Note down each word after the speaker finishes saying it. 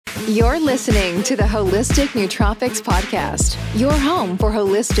You're listening to the Holistic Nootropics Podcast, your home for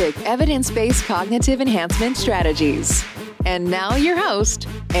holistic, evidence-based cognitive enhancement strategies. And now your host,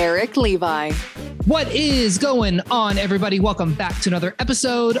 Eric Levi. What is going on, everybody? Welcome back to another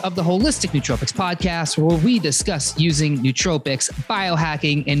episode of the Holistic Nootropics Podcast, where we discuss using nootropics,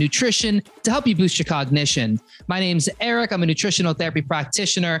 biohacking, and nutrition to help you boost your cognition. My name's Eric. I'm a nutritional therapy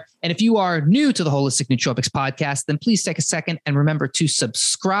practitioner. And if you are new to the Holistic Nootropics Podcast, then please take a second and remember to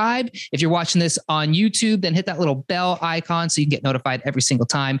subscribe. If you're watching this on YouTube, then hit that little bell icon so you can get notified every single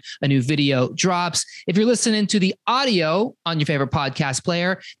time a new video drops. If you're listening to the audio on your favorite podcast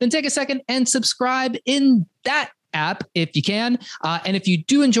player, then take a second and subscribe in that app if you can. And if you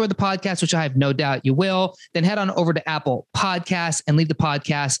do enjoy the podcast, which I have no doubt you will, then head on over to Apple Podcasts and leave the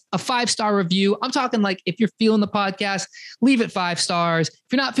podcast a 5-star review. I'm talking like if you're feeling the podcast, leave it 5 stars. If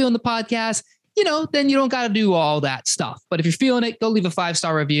you're not feeling the podcast, then you don't got to do all that stuff. But if you're feeling it, go leave a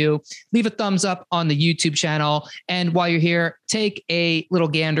 5-star review, leave a thumbs up on the YouTube channel. And while you're here, take a little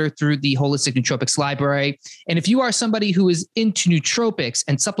gander through the Holistic Nootropics library. And if you are somebody who is into nootropics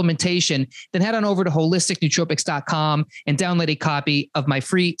and supplementation, then head on over to holisticnootropics.com and download a copy of my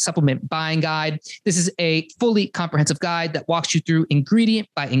free supplement buying guide. This is a fully comprehensive guide that walks you through ingredient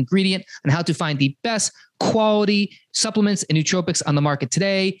by ingredient on how to find the best quality supplements and nootropics on the market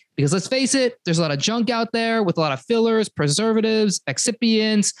today. Because let's face it, there's a lot of junk out there with a lot of fillers, preservatives,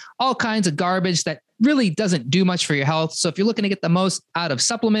 excipients, all kinds of garbage that really doesn't do much for your health. So if you're looking to get the most out of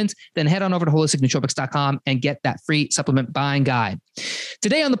supplements, then head on over to holisticnootropics.com and get that free supplement buying guide.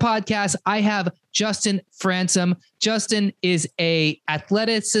 Today on the podcast, I have Justin Frandson. Justin is a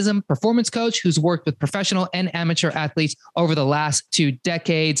athleticism performance coach who's worked with professional and amateur athletes over the last 2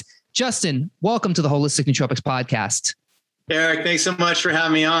 decades. Justin, welcome to the Holistic Nootropics Podcast. Eric, thanks so much for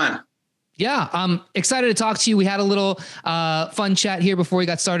having me on. Yeah, I'm excited to talk to you. We had a little fun chat here before we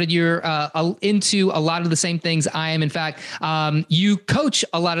got started. You're into a lot of the same things I am. In fact, you coach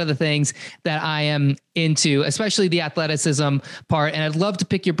a lot of the things that I am into, especially the athleticism part. And I'd love to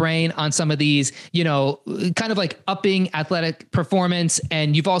pick your brain on some of these, kind of like upping athletic performance.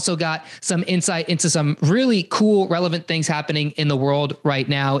 And you've also got some insight into some really cool, relevant things happening in the world right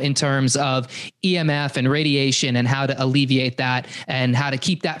now in terms of EMF and radiation and how to alleviate that and how to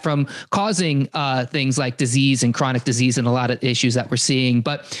keep that from causing things like disease and chronic disease and a lot of issues that we're seeing.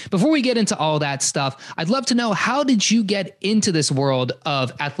 But before we get into all that stuff, I'd love to know, how did you get into this world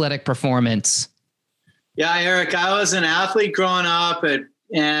of athletic performance? Yeah, Eric, I was an athlete growing up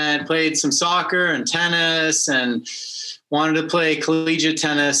and played some soccer and tennis and wanted to play collegiate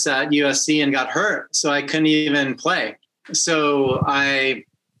tennis at USC and got hurt. So I couldn't even play. So I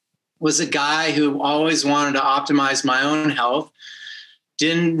was a guy who always wanted to optimize my own health.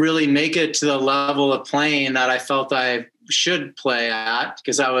 Didn't really make it to the level of playing that I felt I should play at,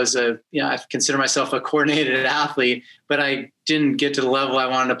 because I was I consider myself a coordinated athlete, but I didn't get to the level I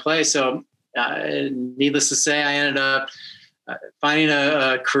wanted to play. So needless to say, I ended up finding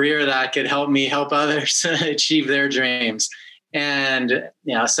a career that could help me help others achieve their dreams. And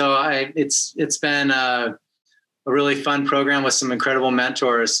so it's been a really fun program with some incredible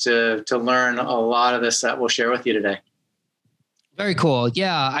mentors to learn a lot of this that we'll share with you today. Very cool.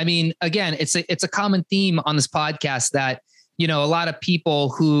 Yeah. I mean, again, it's a common theme on this podcast that, a lot of people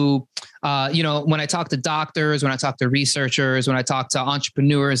who, when I talk to doctors, when I talk to researchers, when I talk to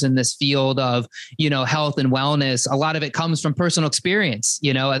entrepreneurs in this field of, health and wellness, a lot of it comes from personal experience,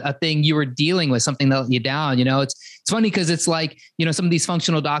 a thing you were dealing with, something that let you down. It's funny because it's like, some of these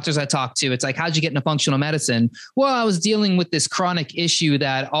functional doctors I talk to, it's like, how'd you get into functional medicine? Well, I was dealing with this chronic issue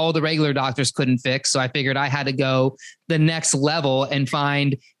that all the regular doctors couldn't fix. So I figured I had to go the next level and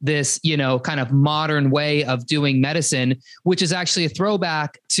find this, kind of modern way of doing medicine, which is actually a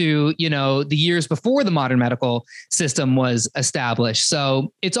throwback to, the years before the modern medical system was established.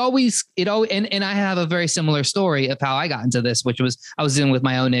 So and I have a very similar story of how I got into this, which was I was dealing with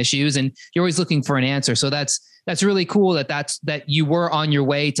my own issues, and you're always looking for an answer. So that's really cool that you were on your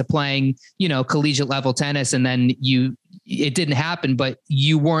way to playing, collegiate level tennis, and then it didn't happen, but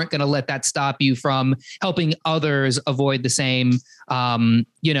you weren't going to let that stop you from helping others avoid the same, kind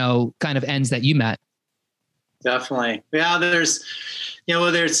of ends that you met. Definitely. Yeah.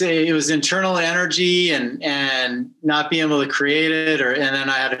 It was internal energy and not being able to create it, and then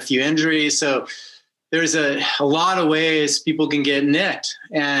I had a few injuries. So there's a lot of ways people can get nicked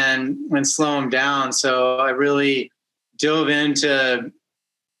and slow them down. So I really dove into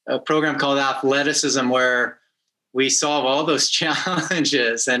a program called athleticism, where we solve all those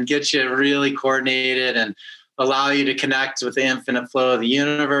challenges and get you really coordinated and allow you to connect with the infinite flow of the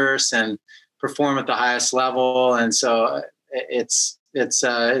universe and perform at the highest level. And so it's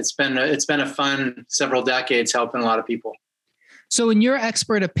it's been a fun several decades helping a lot of people. So in your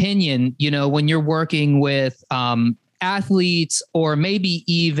expert opinion, when you're working with athletes or maybe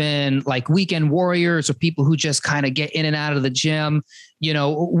even like weekend warriors or people who just kind of get in and out of the gym,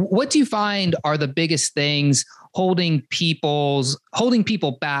 what do you find are the biggest things holding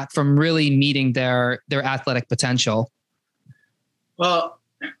people back from really meeting their athletic potential? Well,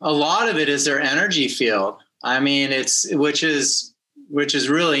 a lot of it is their energy field. I mean, which is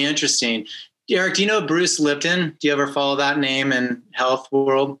really interesting. Eric, do you know Bruce Lipton? Do you ever follow that name in health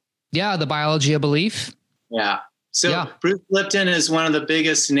world? Yeah. The Biology of Belief. Yeah. So Bruce Lipton is one of the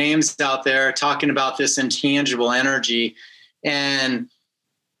biggest names out there talking about this intangible energy. And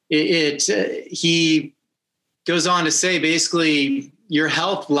he goes on to say, basically, your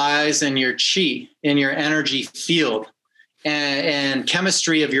health lies in your chi, in your energy field. And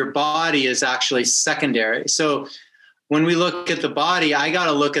chemistry of your body is actually secondary. So when we look at the body, I got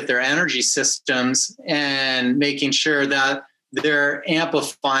to look at their energy systems and making sure that they're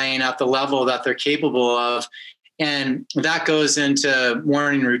amplifying at the level that they're capable of. And that goes into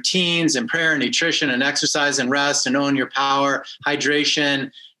morning routines and prayer and nutrition and exercise and rest and own your power,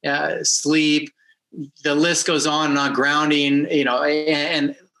 hydration, sleep. The list goes on and on, grounding,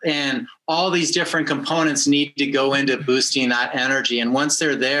 and all these different components need to go into boosting that energy. And once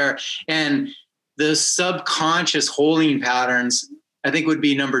they're there, and the subconscious holding patterns, I think would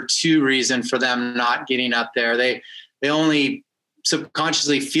be number 2 reason for them not getting up there. They only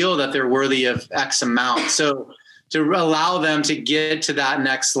subconsciously feel that they're worthy of X amount. So to allow them to get to that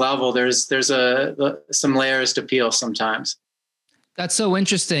next level, there's some layers to peel sometimes. That's so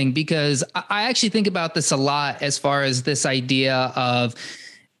interesting because I actually think about this a lot as far as this idea of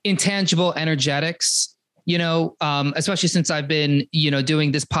intangible energetics, especially since I've been,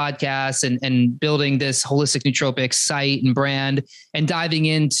 doing this podcast and building this holistic nootropics site and brand and diving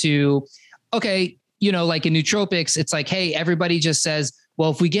into, okay, like in nootropics, it's like, hey, everybody just says, well,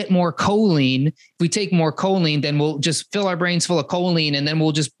 if we get more choline, if we take more choline, then we'll just fill our brains full of choline and then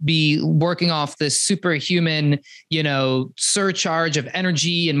we'll just be working off this superhuman, surcharge of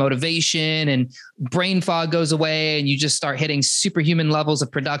energy and motivation, and brain fog goes away and you just start hitting superhuman levels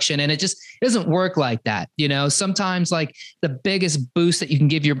of production. And it doesn't work like that. Sometimes like the biggest boost that you can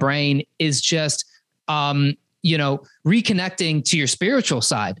give your brain is just, reconnecting to your spiritual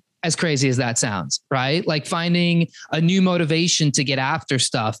side. As crazy as that sounds, right? Like finding a new motivation to get after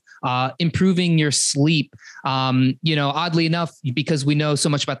stuff, improving your sleep. Oddly enough, because we know so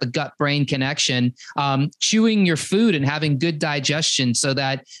much about the gut-brain connection, chewing your food and having good digestion so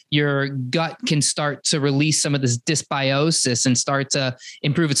that your gut can start to release some of this dysbiosis and start to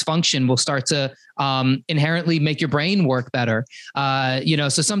improve its function will start to inherently make your brain work better. So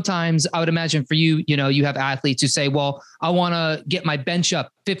sometimes I would imagine for you, you have athletes who say, well, I want to get my bench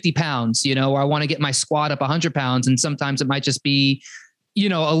up 50 pounds, or I want to get my squat up 100 pounds. And sometimes it might just be,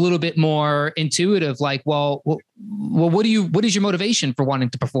 a little bit more intuitive, like, well, what is your motivation for wanting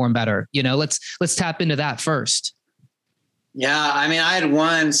to perform better? Let's tap into that first. Yeah. I mean, I had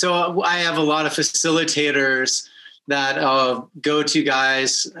one, so I have a lot of facilitators that go to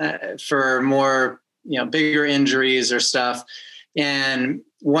guys for more, bigger injuries or stuff. And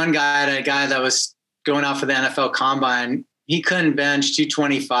one guy, a guy that was going out for the NFL Combine, he couldn't bench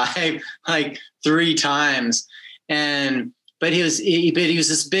 225 like 3 times. But he was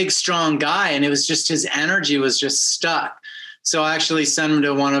this big, strong guy, and it was just his energy was just stuck. So I actually sent him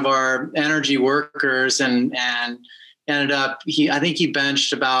to one of our energy workers and ended up, I think he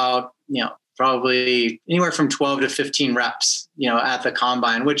benched about, probably anywhere from 12 to 15 reps, at the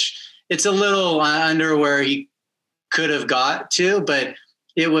combine, which it's a little under where he could have got to, but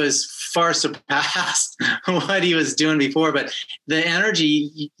it was far surpassed what he was doing before. But the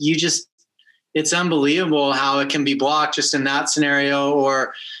energy, it's unbelievable how it can be blocked just in that scenario.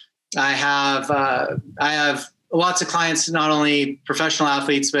 Or I have lots of clients, not only professional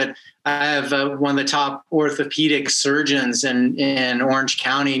athletes, but I have one of the top orthopedic surgeons in Orange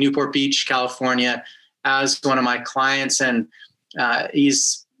County, Newport Beach, California, as one of my clients. And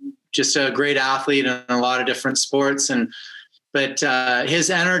he's just a great athlete in a lot of different sports. But his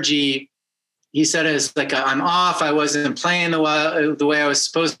energy, he said, is like, I'm off. I wasn't playing the way I was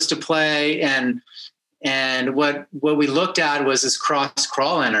supposed to play. And what we looked at was his cross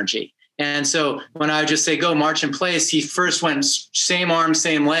crawl energy. And so when I would just say, go march in place, he first went same arm,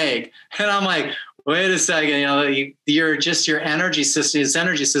 same leg. And I'm like, wait a second, your energy system, his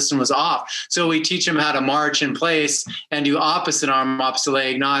energy system was off. So we teach him how to march in place and do opposite arm, opposite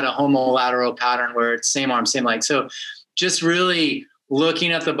leg, not a homolateral pattern where it's same arm, same leg. So just really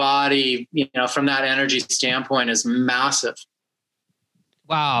looking at the body, from that energy standpoint is massive.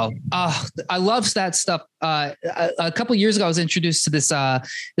 Wow. I love that stuff. A couple of years ago, I was introduced to this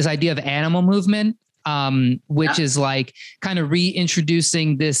idea of animal movement, which is like kind of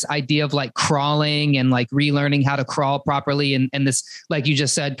reintroducing this idea of like crawling and like relearning how to crawl properly. And this, like you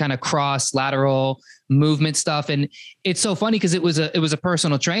just said, kind of cross lateral movement stuff. And it's so funny because it was a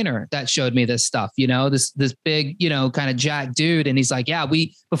personal trainer that showed me this stuff, this big, kind of jack dude. And he's like, yeah,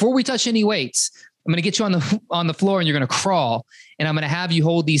 before we touch any weights, I'm going to get you on the floor and you're going to crawl, and I'm going to have you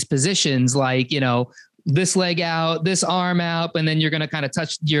hold these positions like, this leg out, this arm out, and then you're going to kind of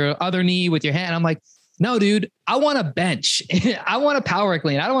touch your other knee with your hand. I'm like, no, dude, I want to bench. I want to power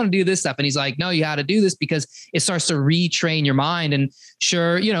clean. I don't want to do this stuff. And he's like, no, you got to do this because it starts to retrain your mind. And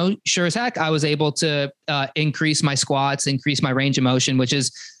sure as heck, I was able to increase my squats, increase my range of motion, which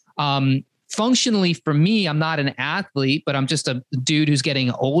is, functionally for me, I'm not an athlete, but I'm just a dude who's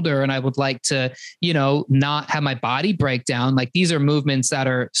getting older, and I would like to, not have my body break down. Like, these are movements that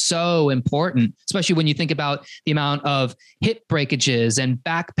are so important, especially when you think about the amount of hip breakages and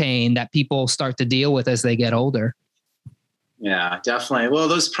back pain that people start to deal with as they get older. Yeah, definitely. Well,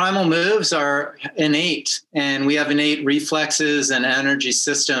 those primal moves are innate, and we have innate reflexes and energy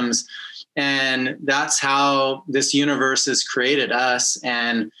systems. And that's how this universe has created us,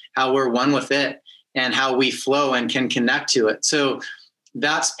 and how we're one with it, and how we flow and can connect to it. So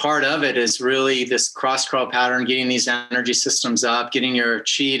that's part of it, is really this cross crawl pattern, getting these energy systems up, getting your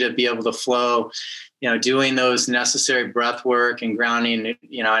chi to be able to flow, doing those necessary breath work and grounding,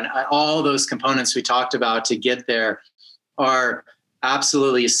 and all those components we talked about to get there are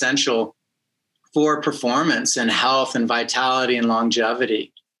absolutely essential for performance and health and vitality and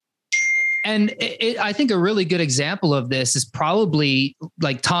longevity. And I think a really good example of this is probably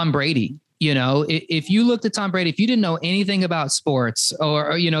like Tom Brady. If you looked at Tom Brady, if you didn't know anything about sports,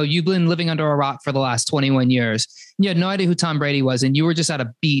 or you've been living under a rock for the last 21 years, you had no idea who Tom Brady was, and you were just at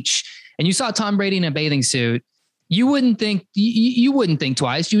a beach and you saw Tom Brady in a bathing suit, you wouldn't think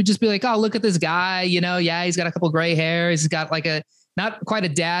twice. You would just be like, oh, look at this guy. Yeah, he's got a couple of gray hairs. He's got like not quite a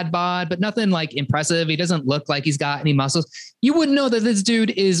dad bod, but nothing like impressive. He doesn't look like he's got any muscles. You wouldn't know that this dude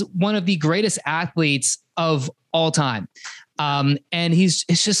is one of the greatest athletes of all time. And it's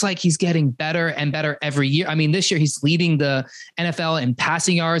just like, he's getting better and better every year. I mean, this year he's leading the NFL in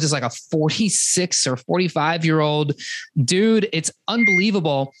passing yards. It's like a 46 or 45-year-old dude. It's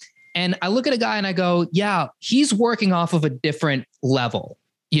unbelievable. And I look at a guy and I go, yeah, he's working off of a different level.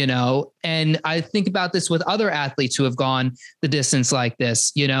 And I think about this with other athletes who have gone the distance like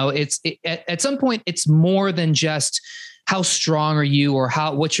this. At some point, it's more than just how strong are you, or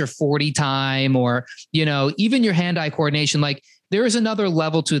what's your 40 time, or, even your hand-eye coordination. Like, there is another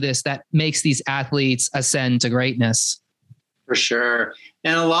level to this that makes these athletes ascend to greatness. For sure.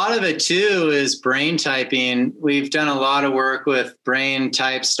 And a lot of it too is brain typing. We've done a lot of work with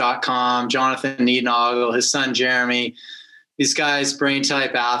braintypes.com, Jonathan Niednagel, his son, Jeremy. These guys, brain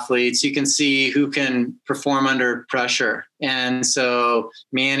type athletes, you can see who can perform under pressure. And so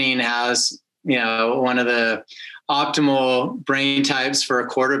Manning has, one of the optimal brain types for a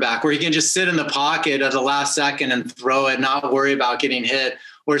quarterback, where he can just sit in the pocket at the last second and throw it, not worry about getting hit.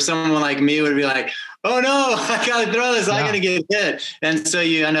 Where someone like me would be like, oh no, I got to throw this. I'm going to get hit. And so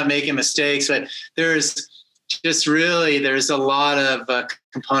you end up making mistakes, but there's a lot of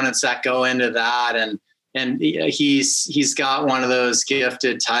components that go into that. And he's got one of those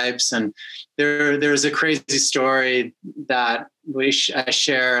gifted types. And there's a crazy story that I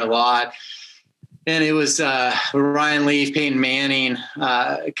share a lot. And it was Ryan Leaf, Peyton Manning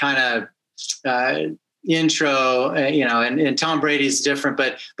kind of intro, and Tom Brady's different,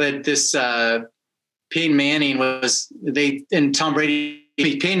 but this Peyton Manning Peyton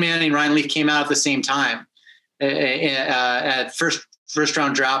Manning, Ryan Leaf came out at the same time at first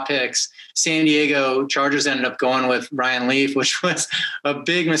round draft picks. San Diego Chargers ended up going with Ryan Leaf, which was a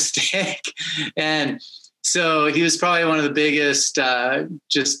big mistake. And so he was probably one of the biggest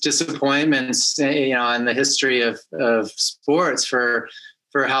just disappointments, in the history of sports for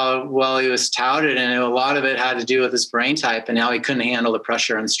how well he was touted. And a lot of it had to do with his brain type and how he couldn't handle the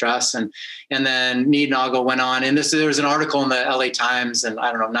pressure and stress. And then Niednagel went on, and there was an article in the LA Times, and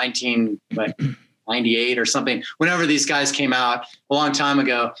I don't know, 1998 or something, whenever these guys came out a long time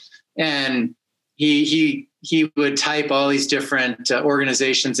ago. And he would type all these different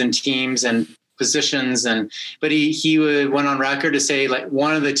organizations and teams and positions. But he went on record to say, like,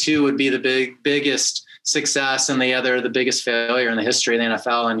 one of the two would be the biggest success and the other the biggest failure in the history of the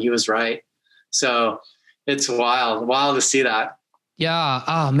NFL. And he was right. So it's wild to see that. Yeah.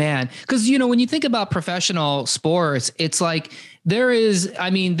 Oh man. Cause when you think about professional sports, it's like There is, I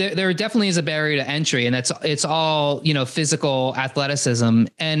mean, there definitely is a barrier to entry, and it's all, physical athleticism.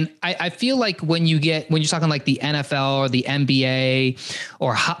 And I feel like when you're talking like the NFL or the NBA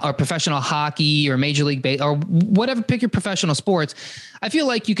or professional hockey or Major League Baseball or whatever, pick your professional sports, I feel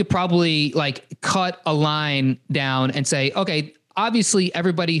like you could probably like cut a line down and say, okay, obviously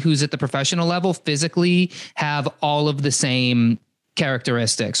everybody who's at the professional level physically have all of the same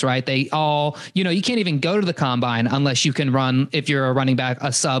characteristics, right? They all, you can't even go to the combine unless you can run, if you're a running back,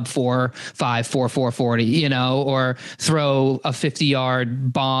 a sub 4.5, 4.40, or throw a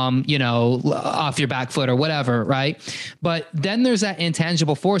 50-yard bomb, off your back foot or whatever, right? But then there's that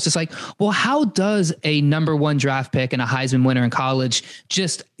intangible force. It's like, well, how does a number 1 draft pick and a Heisman winner in college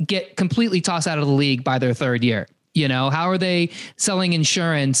just get completely tossed out of the league by their 3rd year? How are they selling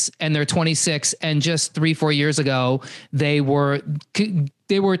insurance and they're 26 and just 3-4 years ago, they were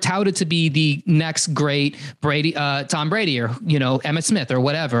touted to be the next great Tom Brady or, Emmitt Smith or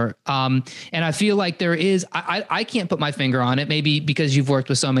whatever. And I feel like there is, I can't put my finger on it, maybe because you've worked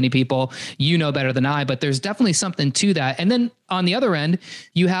with so many people, better than I, but there's definitely something to that. And then on the other end,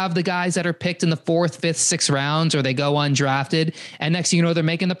 you have the guys that are picked in the 4th, 5th, 6th rounds, or they go undrafted. And next thing you know, they're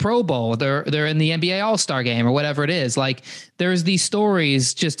making the Pro Bowl. They're in the NBA All-Star game or whatever it is. Like there's these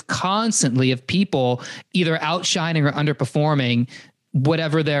stories just constantly of people either outshining or underperforming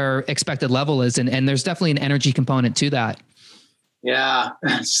whatever their expected level is. And there's definitely an energy component to that. Yeah.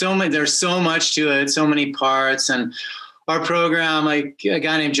 There's so much to it, so many parts. And our program, like a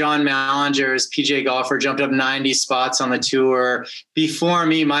guy named John Mallinger, is PGA golfer, jumped up 90 spots on the tour. Before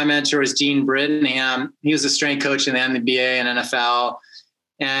me, my mentor was Dean Brittingham. He was a strength coach in the NBA and NFL.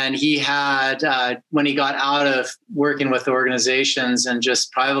 And he had, when he got out of working with organizations and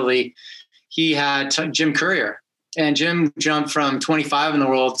just privately, he had Jim Courier. And Jim jumped from 25 in the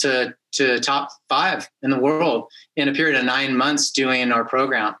world to top 5 in the world in a period of 9 months doing our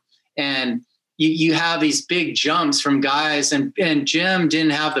program. And you have these big jumps from guys, and Jim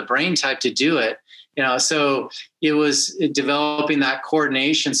didn't have the brain type to do it, so it was developing that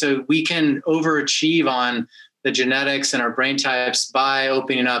coordination so we can overachieve on the genetics and our brain types by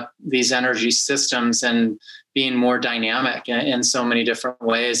opening up these energy systems and being more dynamic in so many different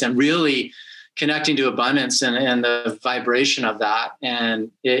ways and really connecting to abundance and the vibration of that.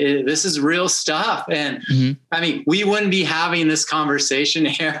 And this is real stuff. And I mean, we wouldn't be having this conversation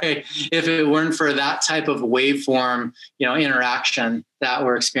here if it weren't for that type of waveform, interaction that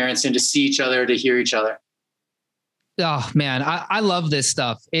we're experiencing to see each other, to hear each other. Oh man, I love this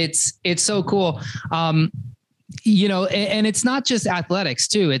stuff. It's so cool. And it's not just athletics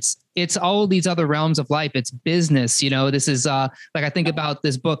too. It's all these other realms of life. It's business. This is like, I think about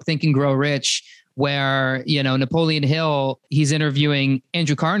this book, Think and Grow Rich, where, Napoleon Hill, he's interviewing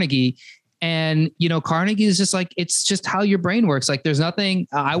Andrew Carnegie, and, Carnegie is just like, it's just how your brain works. Like there's nothing,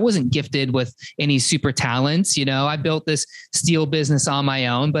 I wasn't gifted with any super talents. I built this steel business on my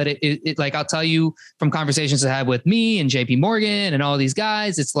own, but it like, I'll tell you from conversations I had with me and JP Morgan and all these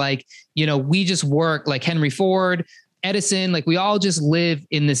guys, it's like, we just work like Henry Ford, Edison, like we all just live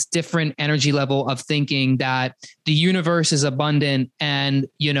in this different energy level of thinking that the universe is abundant. And,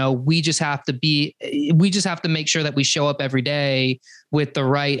 we just have to make sure that we show up every day with the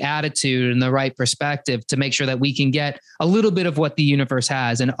right attitude and the right perspective to make sure that we can get a little bit of what the universe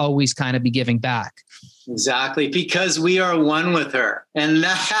has and always kind of be giving back. Exactly. Because we are one with her. And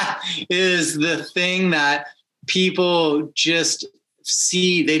that is the thing that people just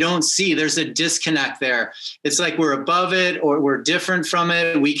they don't see. There's a disconnect there. It's like we're above it or we're different from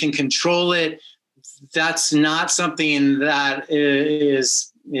it. We can control it. That's not something that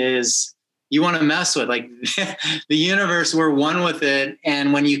is you want to mess with. Like the universe, we're one with it.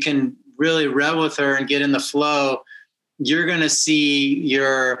 And when you can really rev with her and get in the flow, you're going to see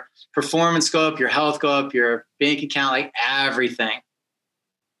your performance go up, your health go up, your bank account, like everything.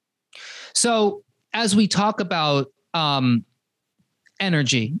 So as we talk about,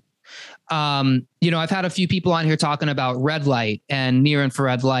 energy. I've had a few people on here talking about red light and near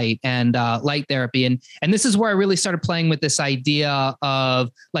infrared light and light therapy. And this is where I really started playing with this idea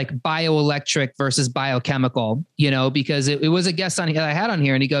of like bioelectric versus biochemical, because it was a guest that I had on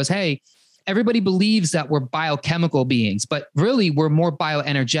here and he goes, hey, everybody believes that we're biochemical beings, but really we're more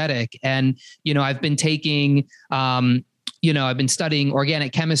bioenergetic. And, I've been taking, I've been studying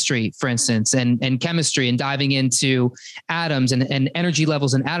organic chemistry, for instance, and chemistry and diving into atoms and energy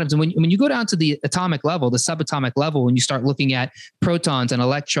levels in atoms. And when you go down to the atomic level, the subatomic level, when you start looking at protons and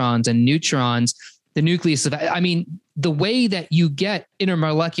electrons and neutrons, the nucleus of, the way that you get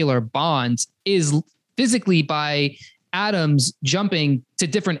intermolecular bonds is physically by atoms jumping to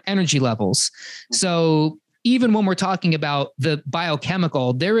different energy levels. So even when we're talking about the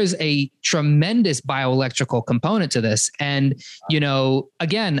biochemical, there is a tremendous bioelectrical component to this. And,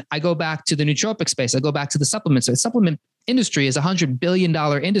 again, I go back to the nootropic space. I go back to the supplements. The supplement industry is $100 billion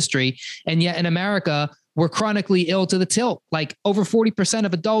industry. And yet in America, we're chronically ill to the tilt. Like over 40%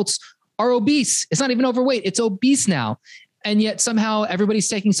 of adults are obese. It's not even overweight. It's obese now. And yet somehow everybody's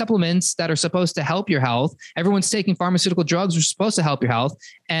taking supplements that are supposed to help your health. Everyone's taking pharmaceutical drugs which are supposed to help your health.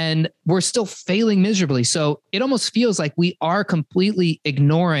 And we're still failing miserably. So it almost feels like we are completely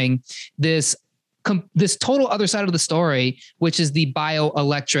ignoring this total other side of the story, which is the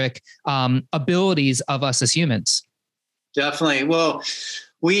bioelectric abilities of us as humans. Definitely. Well,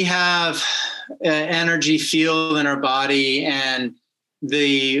 we have an energy field in our body, and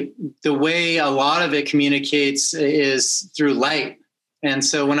the way a lot of it communicates is through light. And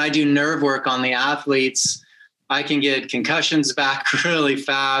so when I do nerve work on the athletes, I can get concussions back really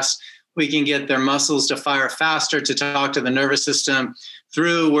fast. We can get their muscles to fire faster to talk to the nervous system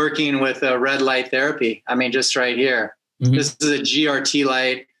through working with a red light therapy. I mean, just right here. Mm-hmm. This is a GRT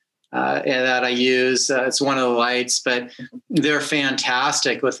light that I use. It's one of the lights, but they're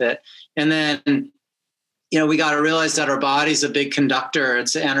fantastic with it. And then we got to realize that our body's a big conductor.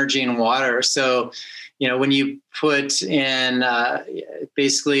 It's energy and water. So, when you put in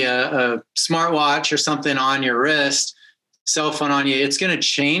basically a smartwatch or something on your wrist, cell phone on you, it's going to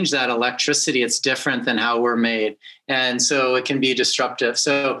change that electricity. It's different than how we're made. And so it can be disruptive.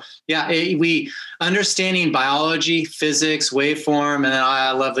 So we understanding biology, physics, waveform, and then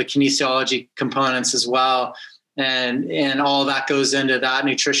I love the kinesiology components as well. And all that goes into that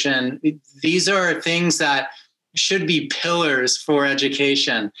nutrition. These are things that should be pillars for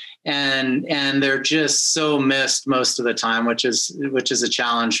education, and they're just so missed most of the time, which is a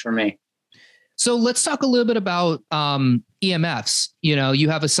challenge for me. So let's talk a little bit about EMFs. You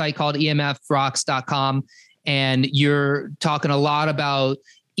have a site called emfrocks.com, and you're talking a lot about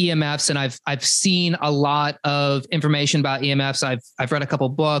EMFs, and I've seen a lot of information about EMFs. I've read a couple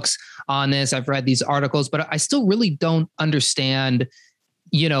books on this. I've read these articles, but I still really don't understand,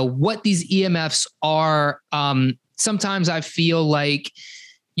 what these EMFs are. Sometimes I feel like,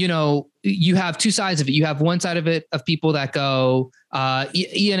 you have two sides of it. You have one side of it of people that go,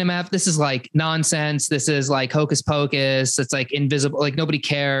 EMF, this is like nonsense. This is like hocus pocus. It's like invisible, like nobody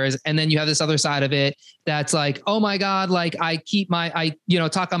cares. And then you have this other side of it that's like, oh my God, like I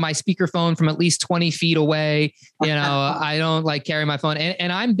talk on my speakerphone from at least 20 feet away. I don't like carry my phone.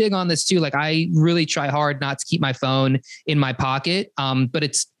 And I'm big on this too. Like I really try hard not to keep my phone in my pocket. But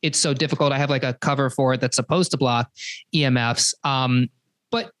it's so difficult. I have like a cover for it that's supposed to block EMFs.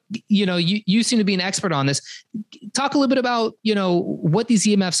 But you seem to be an expert on this. Talk a little bit about, what these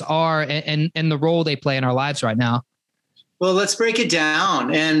EMFs are and the role they play in our lives right now. Well, let's break it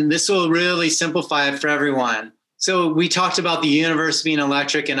down, and this will really simplify it for everyone. So we talked about the universe being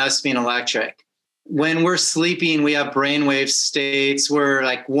electric and us being electric. When we're sleeping, we have brainwave states. We're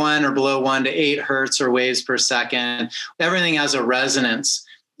like 1 or below 1 to 8 hertz or waves per second. Everything has a resonance.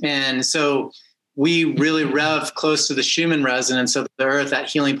 And so we really rev close to the Schumann resonance of the Earth. That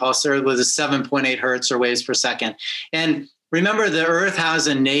healing pulse Earth was a 7.8 hertz or waves per second. And remember, the Earth has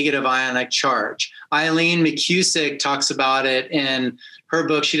a negative ionic charge. Eileen McCusick talks about it in her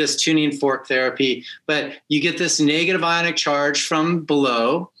book. She does tuning fork therapy. But you get this negative ionic charge from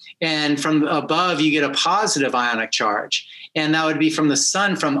below, and from above, you get a positive ionic charge. And that would be from the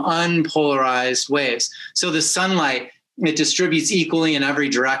sun, from unpolarized waves. So the sunlight, it distributes equally in every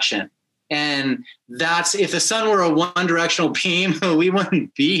direction. And that's, if the sun were a one directional beam, we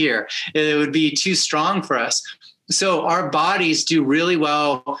wouldn't be here. It would be too strong for us. So our bodies do really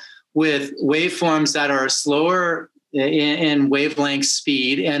well with waveforms that are slower in wavelength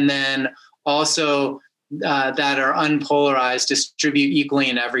speed, and then also that are unpolarized, distribute equally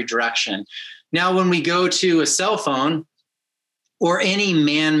in every direction. Now, when we go to a cell phone or any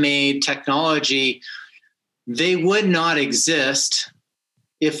man-made technology, they would not exist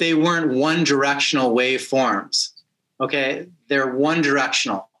if they weren't one directional waveforms. Okay, they're one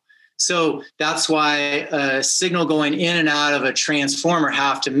directional. So that's why a signal going in and out of a transformer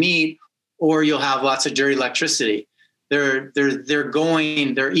have to meet, or you'll have lots of dirty electricity. They're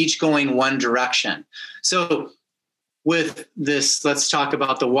each going one direction. So with this, let's talk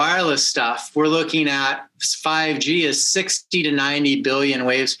about the wireless stuff. We're looking at 5G is 60 to 90 billion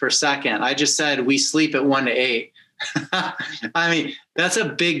waves per second. I just said we sleep at 1 to 8. I mean, that's a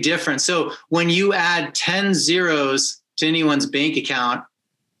big difference. So when you add 10 zeros to anyone's bank account,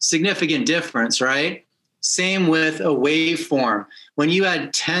 significant difference, right? Same with a waveform. When you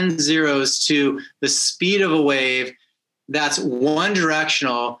add 10 zeros to the speed of a wave, that's one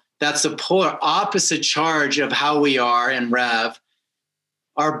directional. that's the polar opposite charge of how we are in Rev,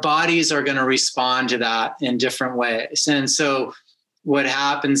 our bodies are going to respond to that in different ways. And so what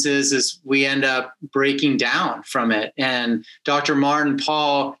happens is we end up breaking down from it. And Dr. Martin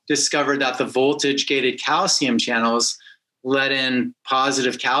Pall discovered that the voltage gated calcium channels let in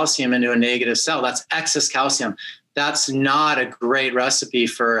positive calcium into a negative cell. That's excess calcium. That's not a great recipe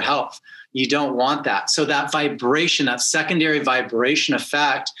for health. You don't want that. So that vibration, that secondary vibration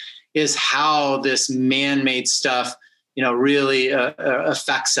effect is how this man-made stuff, really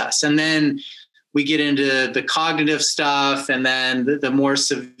affects us. And then we get into the cognitive stuff, and then the more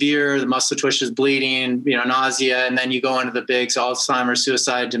severe, the muscle twitches, bleeding, nausea. And then you go into the bigs, Alzheimer's,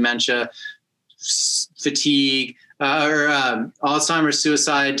 suicide, dementia, fatigue, Alzheimer's,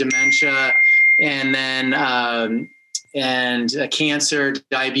 suicide, dementia, and then cancer,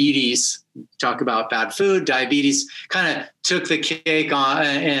 diabetes. Talk about bad food. Diabetes kind of took the cake on,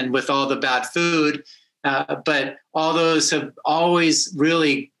 and with all the bad food, but all those have always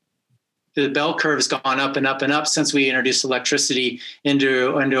really, the bell curve has gone up and up and up since we introduced electricity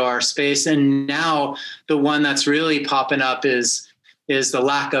into our space. And now the one that's really popping up is the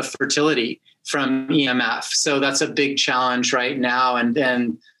lack of fertility from EMF. So that's a big challenge right now.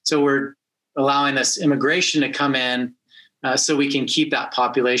 And so we're allowing this immigration to come in so we can keep that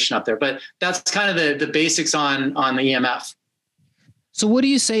population up there. But that's kind of the basics on the EMF. So what do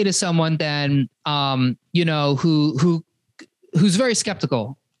you say to someone then, who's very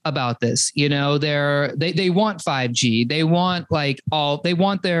skeptical about this? They want 5G. They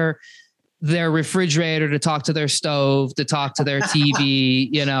want their refrigerator to talk to their stove, to talk to their TV.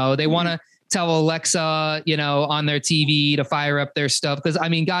 They want to tell Alexa, on their TV to fire up their stove. Because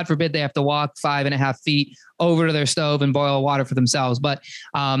God forbid they have to walk 5.5 feet over to their stove and boil water for themselves. But,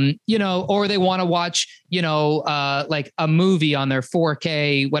 or they want to watch, like a movie on their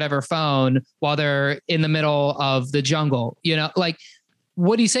 4K, whatever phone while they're in the middle of the jungle,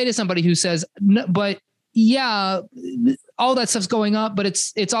 what do you say to somebody who says, no, but yeah, all that stuff's going up, but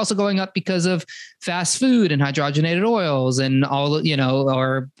it's also going up because of fast food and hydrogenated oils and all,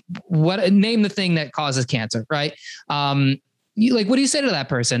 or what, name the thing that causes cancer, right? What do you say to that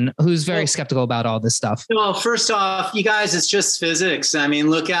person who's very skeptical about all this stuff? Well, first off, you guys, it's just physics.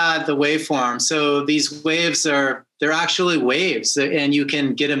 Look at the waveform. So these waves they're actually waves, and you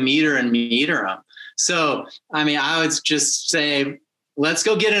can get a meter and meter them. So, I would just say, let's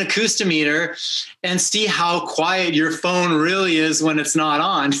go get an acoustimeter and see how quiet your phone really is when it's not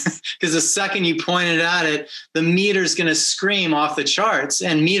on. Because the second you point it at it, the meter's going to scream off the charts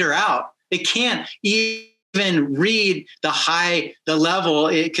and meter out. It can't even read the level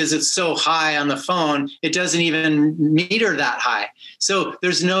because it's so high on the phone. It doesn't even meter that high. So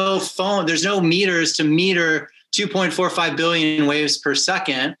there's no meters to meter 2.45 billion waves per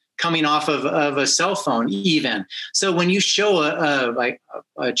second coming off of a cell phone even. So when you show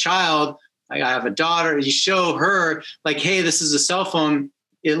a child, like I have a daughter, you show her like, hey, this is a cell phone.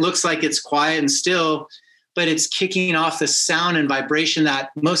 It looks like it's quiet and still, but it's kicking off the sound and vibration that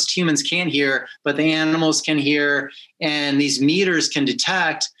most humans can't hear, but the animals can hear, and these meters can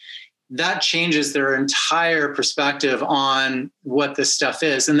detect. That changes their entire perspective on what this stuff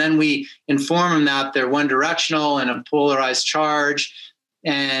is. And then we inform them that they're one directional and a polarized charge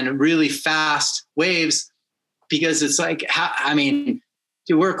and really fast waves, because it's like,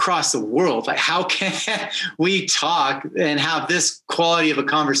 we're across the world. Like, how can we talk and have this quality of a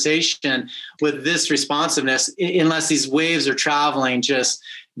conversation with this responsiveness unless these waves are traveling just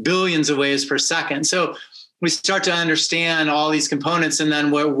billions of waves per second? So we start to understand all these components, and then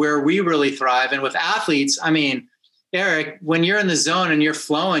where we really thrive. And with athletes, Eric, when you're in the zone and you're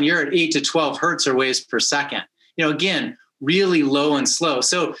flowing, you're at 8 to 12 hertz or waves per second. Again, really low and slow.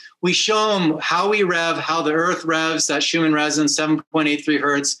 So we show them how we rev, how the earth revs, that Schumann resonance, 7.83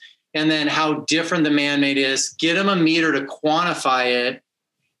 hertz, and then how different the man-made is. Get them a meter to quantify it.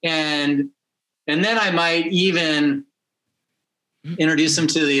 And then I might even introduce them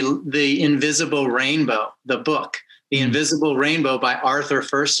to the Invisible Rainbow, the book, The Invisible Rainbow by Arthur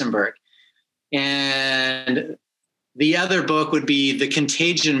Furstenberg. And the other book would be The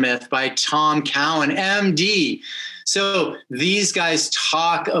Contagion Myth by Tom Cowan, MD. So these guys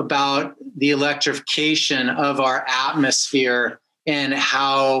talk about the electrification of our atmosphere and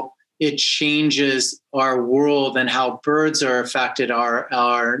how it changes our world and how birds are affected,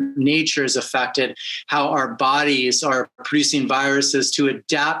 our nature is affected, how our bodies are producing viruses to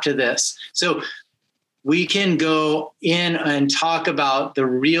adapt to this. So we can go in and talk about the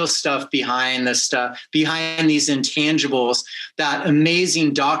real stuff behind this stuff, behind these intangibles that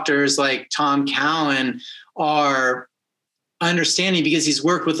amazing doctors like Tom Cowan are understanding because he's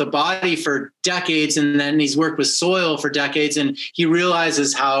worked with the body for decades, and then he's worked with soil for decades, and he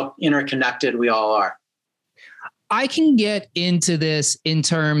realizes how interconnected we all are. I can get into this in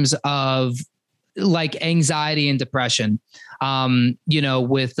terms of like anxiety and depression,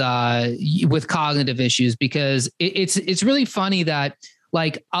 with cognitive issues, because it's really funny that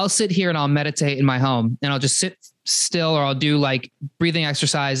like I'll sit here and I'll meditate in my home and I'll just sit still, or I'll do like breathing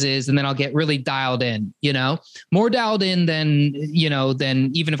exercises, and then I'll get really dialed in, more dialed in than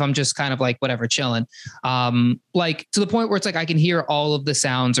even if I'm just kind of like whatever, chilling, like to the point where it's like I can hear all of the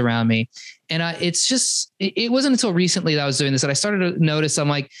sounds around me. And it wasn't until recently that I was doing this that I started to notice, I'm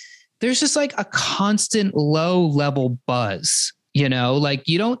like, there's just like a constant low level buzz, like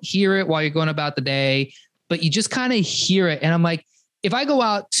you don't hear it while you're going about the day, but you just kind of hear it. And I'm like, if I go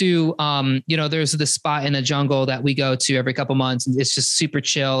out to, there's this spot in the jungle that we go to every couple months, and it's just super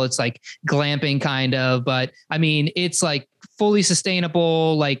chill. It's like glamping kind of, but I mean, it's like fully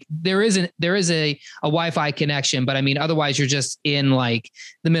sustainable. Like there is a Wi-Fi connection, but I mean, otherwise you're just in like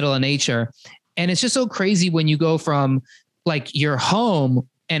the middle of nature. And it's just so crazy when you go from like your home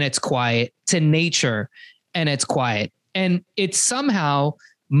and it's quiet to nature and it's quiet, and it's somehow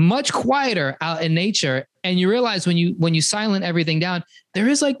much quieter out in nature. And you realize when you silent everything down, there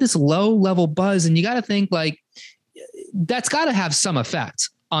is like this low level buzz, and you got to think like that's got to have some effect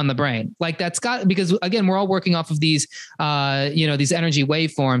on the brain. Like because again, we're all working off of these, these energy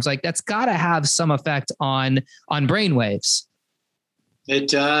waveforms. Like that's got to have some effect on brain waves. It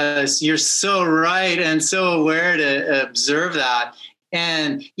does. You're so right, and so aware to observe that.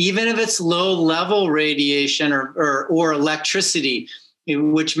 And even if it's low level radiation or electricity,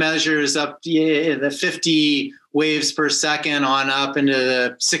 which measures up the 50 waves per second on up into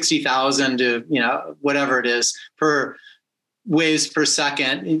the 60,000 to, whatever it is per waves per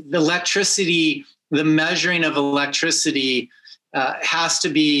second. The electricity, the measuring of electricity has to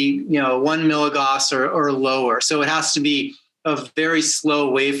be, 1 milligauss or lower. So it has to be a very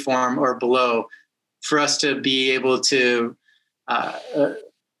slow waveform or below for us to be able to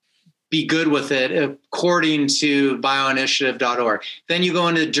be good with it, according to bioinitiative.org. Then you go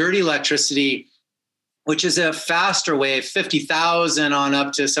into dirty electricity, which is a faster wave, 50,000 on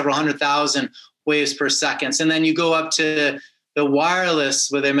up to several 100,000 waves per second. And then you go up to the wireless,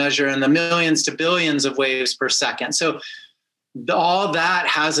 where they measure in the millions to billions of waves per second. So all that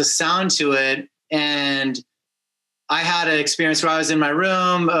has a sound to it. And I had an experience where I was in my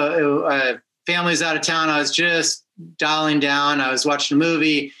room, family's out of town. I was just dialing down. I was watching a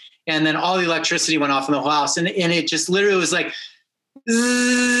movie, and then all the electricity went off in the whole house. And it just literally was like,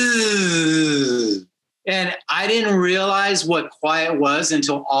 and I didn't realize what quiet was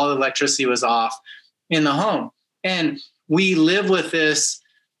until all the electricity was off in the home. And we live with this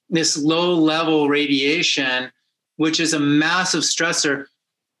low level radiation, which is a massive stressor,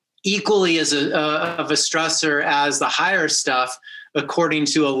 equally as of a stressor as the higher stuff, according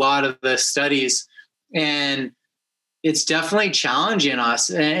to a lot of the studies. And it's definitely challenging us.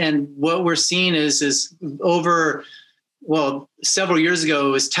 And what we're seeing is over, several years ago,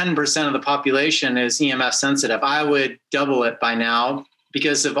 it was 10% of the population is EMF sensitive. I would double it by now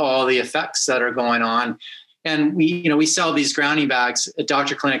because of all the effects that are going on. And we sell these grounding bags at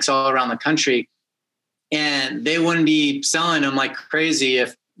doctor clinics all around the country, and they wouldn't be selling them like crazy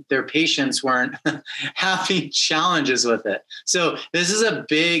if their patients weren't having challenges with it. So this is a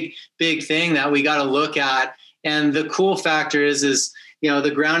big, big thing that we got to look at. And the cool factor is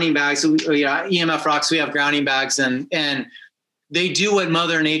the grounding bags, EMF Rocks, we have grounding bags, and they do what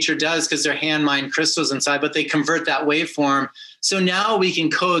Mother Nature does because they're hand mined crystals inside, but they convert that waveform. So now we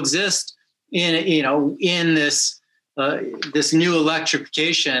can coexist in this new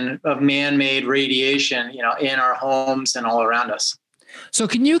electrification of man-made radiation, in our homes and all around us. So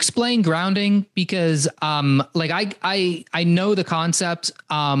can you explain grounding? Because I know the concept,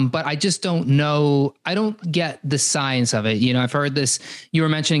 but I just don't know. I don't get the science of it. I've heard this, you were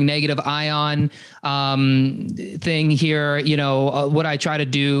mentioning negative ion thing here. What I try to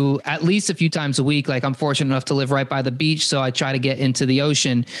do at least a few times a week, like I'm fortunate enough to live right by the beach. So I try to get into the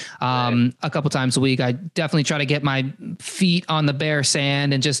ocean a couple times a week. I definitely try to get my feet on the bare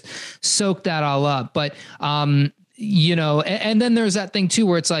sand and just soak that all up. But and then there's that thing too,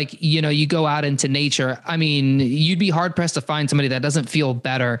 where it's like, you go out into nature. I mean, you'd be hard pressed to find somebody that doesn't feel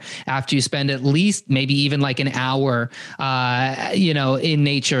better after you spend at least maybe even like an hour, in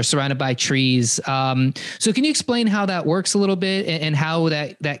nature surrounded by trees. So can you explain how that works a little bit and how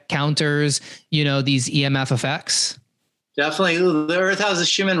that counters, these EMF effects? Definitely. The Earth has a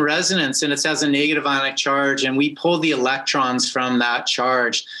Schumann resonance, and it has a negative ionic charge, and we pull the electrons from that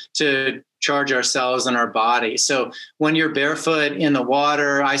charge to charge ourselves and our body. So when you're barefoot in the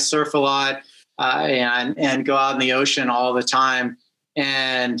water, I surf a lot and go out in the ocean all the time.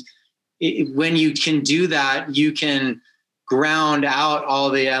 And when you can do that, you can ground out all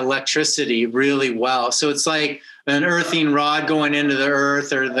the electricity really well. So it's like an earthing rod going into the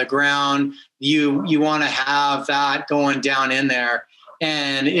earth or the ground. You want to have that going down in there.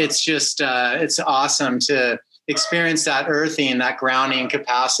 And it's just, it's awesome to experience that earthing, that grounding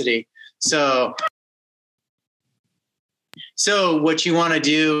capacity. So what you want to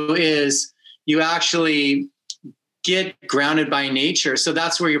do is you actually get grounded by nature. So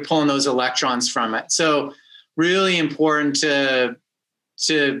that's where you're pulling those electrons from it. So really important to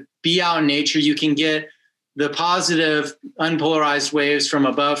be out in nature. You can get the positive unpolarized waves from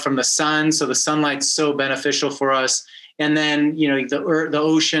above, from the sun. So the sunlight's so beneficial for us. And then, the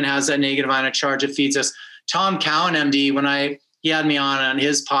ocean has that negative ionic charge. It feeds us. Tom Cowan, MD, he had me on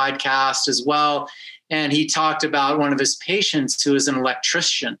his podcast as well. And he talked about one of his patients who was an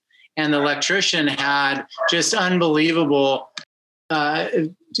electrician. And the electrician had just unbelievable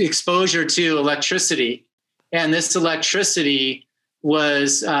exposure to electricity. And this electricity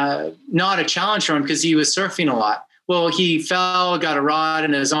was not a challenge for him because he was surfing a lot. Well, he fell, got a rod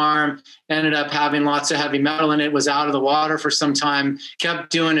in his arm, ended up having lots of heavy metal in it, was out of the water for some time, kept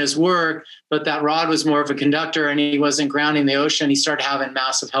doing his work, but that rod was more of a conductor and he wasn't grounding the ocean. He started having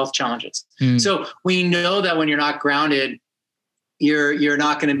massive health challenges. So we know that when you're not grounded, you're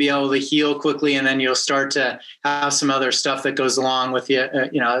not going to be able to heal quickly, and then you'll start to have some other stuff that goes along with you,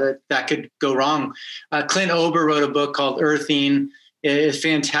 that could go wrong. Clint Ober wrote a book called Earthing. It's a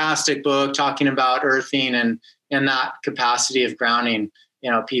fantastic book talking about earthing and that capacity of grounding,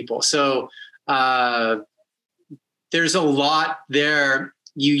 people. So there's a lot there.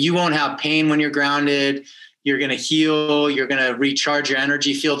 You won't have pain when you're grounded. You're going to heal. You're going to recharge your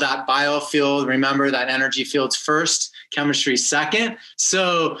energy field, that biofield. Remember that energy field's first, chemistry second.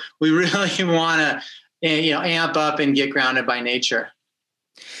 So we really want to, amp up and get grounded by nature.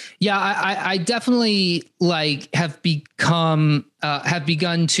 Yeah, I definitely have begun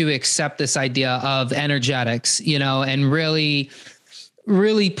to accept this idea of energetics, and really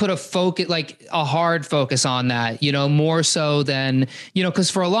put a focus, a hard focus on that, more so than, because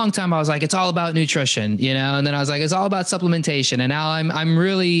for a long time I was like, it's all about nutrition, and then I was like, it's all about supplementation. And now I'm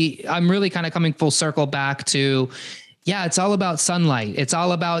really kind of coming full circle back to, yeah, it's all about sunlight. It's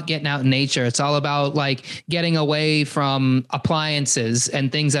all about getting out in nature. It's all about getting away from appliances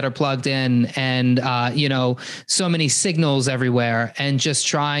and things that are plugged in and, so many signals everywhere, and just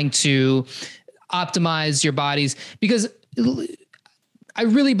trying to optimize your bodies, because I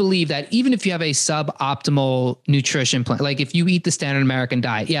really believe that even if you have a suboptimal nutrition plan, if you eat the standard American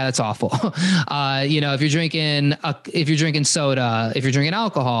diet, yeah, that's awful. If you're drinking soda, if you're drinking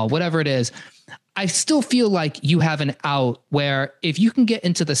alcohol, whatever it is, I still feel like you have an out where if you can get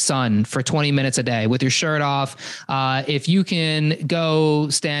into the sun for 20 minutes a day with your shirt off, if you can go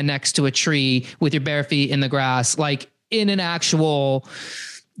stand next to a tree with your bare feet in the grass, in an actual,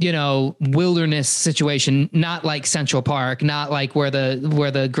 wilderness situation, not like Central Park, not where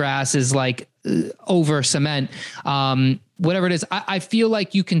the grass is over cement, whatever it is, I feel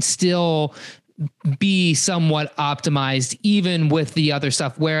like you can still be somewhat optimized even with the other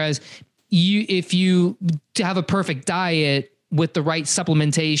stuff. Whereas if you have a perfect diet with the right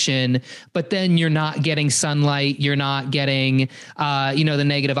supplementation, but then you're not getting sunlight, you're not getting, the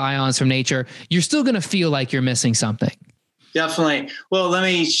negative ions from nature, you're still going to feel like you're missing something. Definitely. Well, let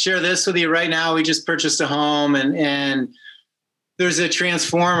me share this with you right now. We just purchased a home and there's a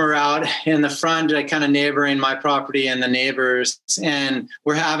transformer out in the front, kind of neighboring my property and the neighbors, and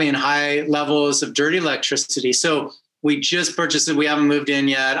we're having high levels of dirty electricity. So we just purchased it. We haven't moved in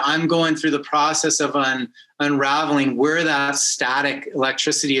yet. I'm going through the process of unraveling where that static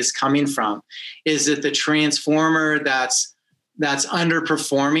electricity is coming from. Is it the transformer that's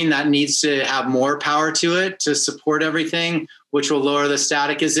underperforming, that needs to have more power to it to support everything, which will lower the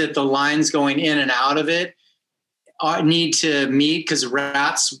static? Is it the lines going in and out of it need to meet because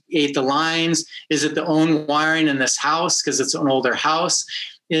rats ate the lines? Is it the own wiring in this house because it's an older house?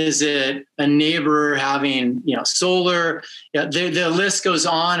 Is it a neighbor having, solar? Yeah, the list goes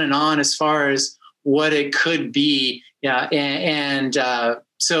on and on as far as what it could be. Yeah,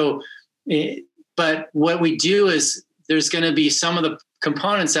 but what we do is there's going to be some of the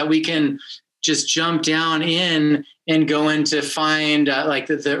components that we can just jump down in and go in to find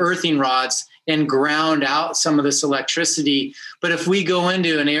the earthing rods and ground out some of this electricity. But if we go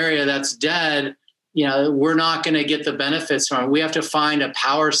into an area that's dead, we're not going to get the benefits from it. We have to find a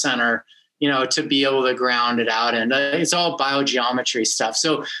power center, to be able to ground it out. And it's all biogeometry stuff.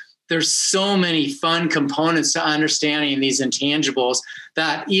 So there's so many fun components to understanding these intangibles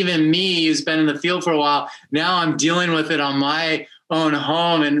that even me, who's been in the field for a while, now I'm dealing with it on my own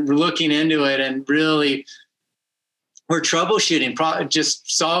home and looking into it, and really we're troubleshooting,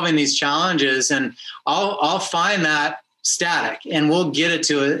 just solving these challenges. And I'll find that static and we'll get it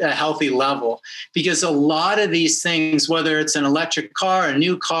to a healthy level, because a lot of these things, whether it's an electric car, a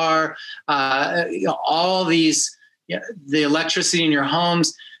new car, all these, the electricity in your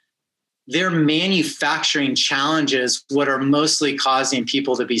homes, they're manufacturing challenges, what are mostly causing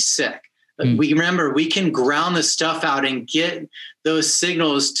people to be sick. We remember we can ground the stuff out and get those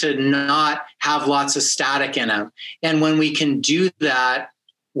signals to not have lots of static in them. And when we can do that,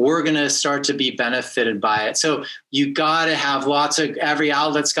 we're going to start to be benefited by it. So you got to have every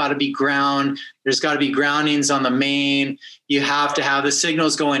outlet's got to be ground. There's got to be groundings on the main. You have to have the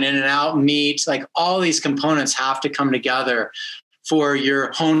signals going in and out meet, like all these components have to come together for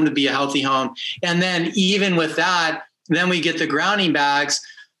your home to be a healthy home. And then even with that, then we get the grounding bags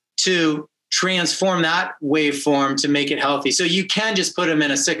to transform that waveform to make it healthy. So you can just put them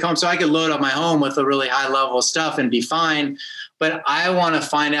in a sick home. So I could load up my home with a really high level of stuff and be fine. But I want to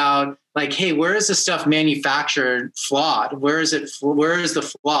find out, like, hey, where is the stuff manufactured flawed? Where is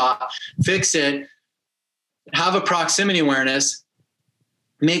the flaw? Fix it. Have a proximity awareness.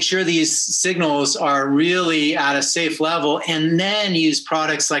 Make sure these signals are really at a safe level, and then use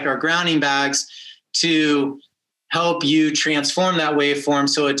products like our grounding bags to help you transform that waveform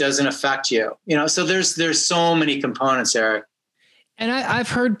so it doesn't affect you. So there's so many components, Eric. And I've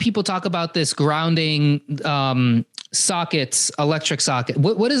heard people talk about this grounding sockets, electric socket.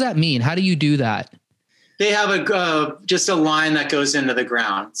 What does that mean? How do you do that? They have just a line that goes into the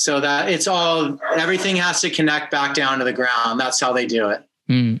ground, so that everything has to connect back down to the ground. That's how they do it.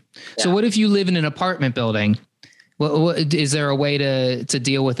 Yeah. So what if you live in an apartment building? What is there a way to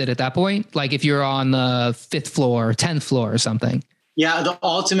deal with it at that point? Like if you're on the 5th floor or 10th floor or something? Yeah.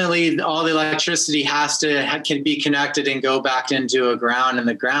 Ultimately, all the electricity can be connected and go back into a ground in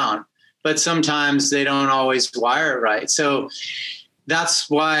the ground, but sometimes they don't always wire it right. So that's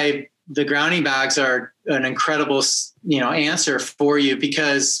why the grounding bags are an incredible, answer for you,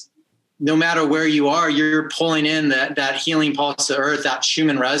 because no matter where you are, you're pulling in that healing pulse of earth, that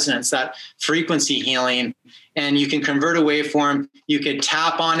Schumann resonance, that frequency healing, and you can convert a waveform. You could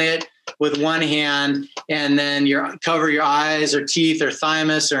tap on it with one hand, and then cover your eyes or teeth or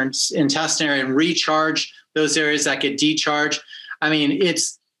thymus or intestine area and recharge those areas that get decharged. I mean,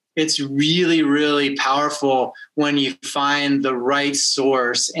 it's really, really powerful when you find the right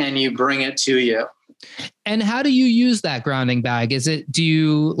source and you bring it to you. And how do you use that grounding bag? Do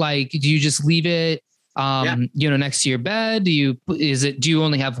you just leave it, next to your bed? Do you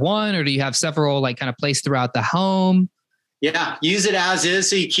only have one, or do you have several kind of placed throughout the home? Yeah. Use it as is.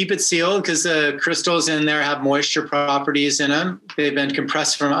 So you keep it sealed, because the crystals in there have moisture properties in them. They've been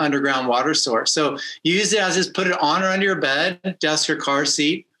compressed from an underground water source. So use it as is, put it on or under your bed, desk, or car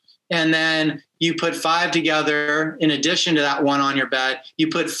seat. And then you put 5 together in addition to that one on your bed. You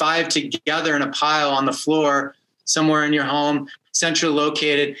put 5 together in a pile on the floor somewhere in your home, centrally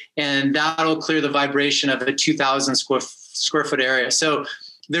located, and that'll clear the vibration of a 2,000 square foot area. So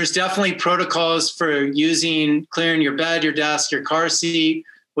there's definitely protocols for clearing your bed, your desk, your car seat,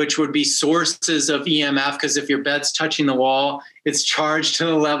 which would be sources of EMF, because if your bed's touching the wall, it's charged to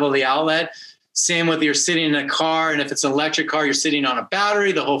the level of the outlet. Same with you're sitting in a car, and if it's an electric car, you're sitting on a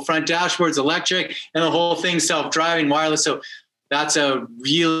battery, the whole front dashboard's electric, and the whole thing's self-driving, wireless. So that's a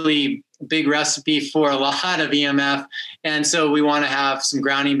really big recipe for a lot of EMF. And so we want to have some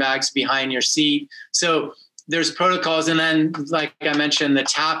grounding bags behind your seat. So there's protocols. And then, like I mentioned, the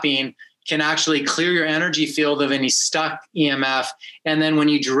tapping can actually clear your energy field of any stuck EMF. And then when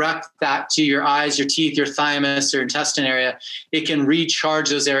you direct that to your eyes, your teeth, your thymus, or intestine area, it can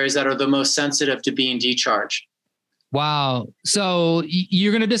recharge those areas that are the most sensitive to being decharged. Wow. So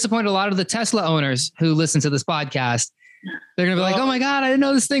you're going to disappoint a lot of the Tesla owners who listen to this podcast. They're going to be like, oh my God, I didn't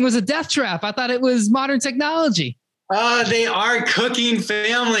know this thing was a death trap. I thought it was modern technology. They are cooking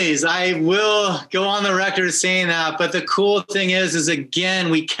families. I will go on the record saying that. But the cool thing is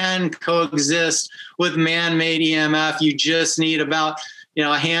again, we can coexist with man-made EMF. You just need about,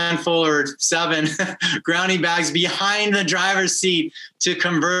 a handful or 7 grounding bags behind the driver's seat to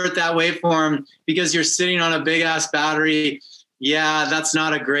convert that waveform, because you're sitting on a big ass battery. Yeah, that's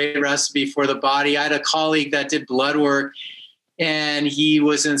not a great recipe for the body. I had a colleague that did blood work, and he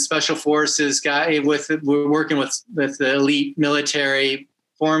was in special forces, working with the elite military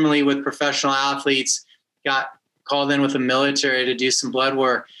formerly with professional athletes, got called in with the military to do some blood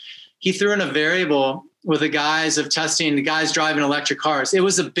work. He threw in a variable with the guys of testing the guys driving electric cars. It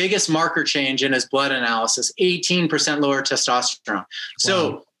was the biggest marker change in his blood analysis, 18% lower testosterone. Wow.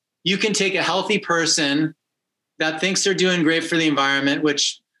 So you can take a healthy person that thinks they're doing great for the environment,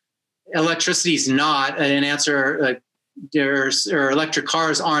 which electricity is not an answer. Or electric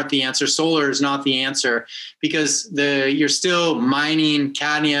cars aren't the answer. Solar is not the answer, because you're still mining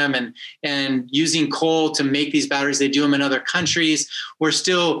cadmium and using coal to make these batteries. They do them in other countries. We're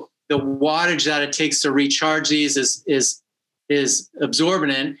still, the wattage that it takes to recharge these is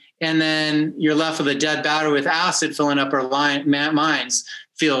absorbent. And then you're left with a dead battery with acid filling up our mines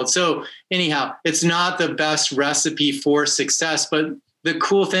field. So anyhow, it's not the best recipe for success, but the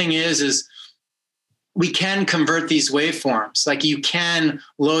cool thing is we can convert these waveforms. Like, you can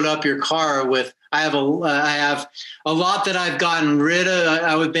load up your car with, I have a lot that I've gotten rid of.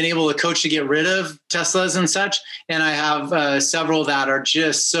 I've been able to coach to get rid of Teslas and such. And I have several that are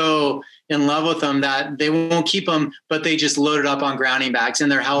just so in love with them that they won't keep them, but they just load it up on grounding bags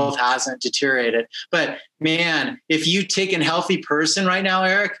and their health hasn't deteriorated. But man, if you take a healthy person right now,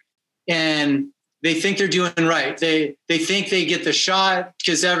 Eric, and they think they're doing right, they think they get the shot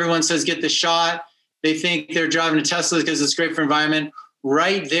because everyone says get the shot. They think they're driving a Tesla because it's great for environment.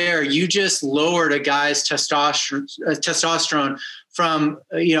 Right there, you just lowered a guy's testosterone from,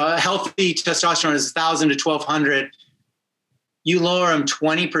 a healthy testosterone is 1,000 to 1,200. You lower them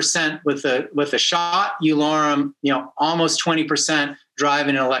 20% with a shot. You lower them, almost 20%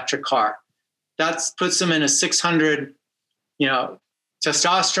 driving an electric car. That puts them in a 600,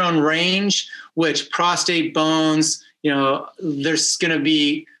 testosterone range, which prostate, bones, there's going to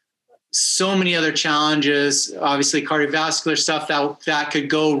be so many other challenges, obviously cardiovascular stuff that could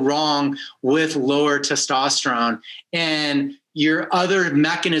go wrong with lower testosterone, and your other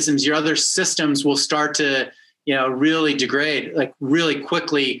mechanisms, your other systems will start to, really degrade like really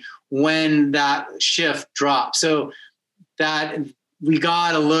quickly when that shift drops. So that we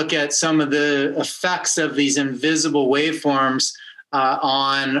got to look at some of the effects of these invisible waveforms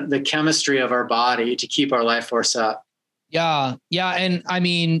on the chemistry of our body to keep our life force up. Yeah. And I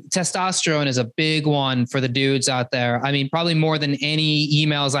mean, testosterone is a big one for the dudes out there. I mean, probably more than any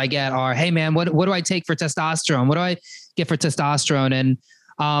emails I get are, hey man, what do I take for testosterone? What do I get for testosterone? And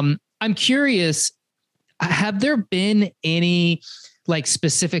I'm curious, have there been any like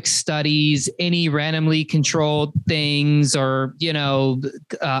specific studies, any randomly controlled things, or,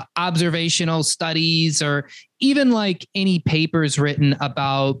 observational studies, or even like any papers written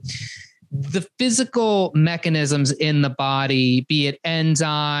about the physical mechanisms in the body, be it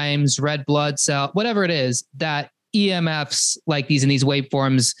enzymes, red blood cell, whatever it is, that EMFs like these in these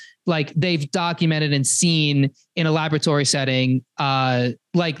waveforms, like they've documented and seen in a laboratory setting,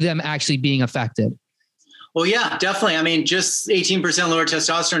 like them actually being effective? Well, yeah, definitely. I mean, just 18% lower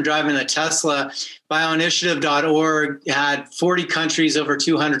testosterone driving a Tesla. Bioinitiative.org had 40 countries, over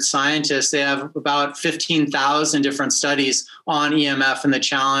 200 scientists. They have about 15,000 different studies on EMF and the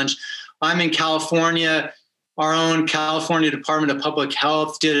challenge. I'm in California. Our own California Department of Public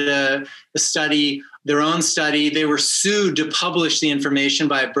Health did a study, their own study. They were sued to publish the information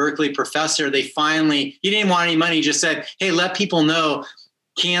by a Berkeley professor. He didn't want any money. He just said, hey, let people know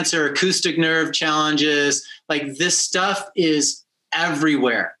cancer, acoustic nerve challenges, like this stuff is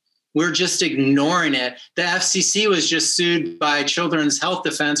everywhere. We're just ignoring it. The FCC was just sued by Children's Health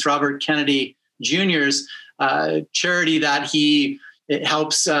Defense, Robert Kennedy Jr.'s charity that it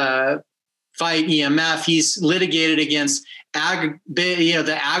helps fight EMF. He's litigated against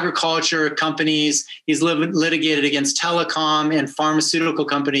the agriculture companies. He's litigated against telecom and pharmaceutical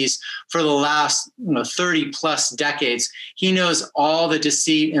companies for the last 30 plus decades. He knows all the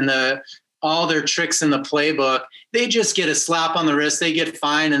deceit and all their tricks in the playbook. They just get a slap on the wrist, they get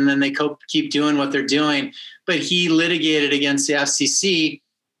fined, and then they keep doing what they're doing. But he litigated against the FCC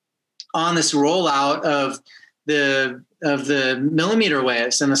on this rollout of the millimeter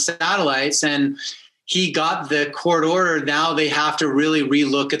waves and the satellites, and he got the court order. Now they have to really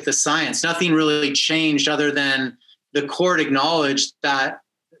relook at the science. Nothing really changed other than the court acknowledged that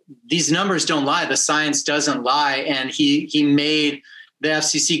these numbers don't lie. The science doesn't lie. And he made the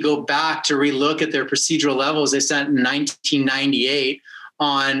FCC go back to relook at their procedural levels they sent in 1998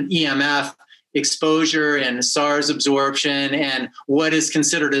 on EMF exposure and SARS absorption and what is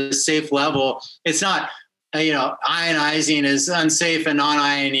considered a safe level. It's not, ionizing is unsafe and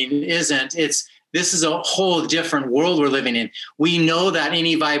non-ioning isn't. This is a whole different world we're living in. We know that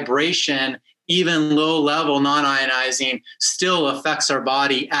any vibration, even low level non-ionizing, still affects our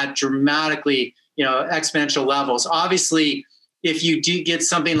body at dramatically, exponential levels. Obviously, if you do get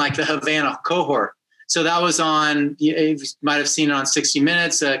something like the Havana cohort. So that was on, you might have seen it on 60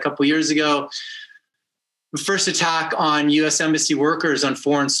 Minutes a couple of years ago. The first attack on U.S. embassy workers on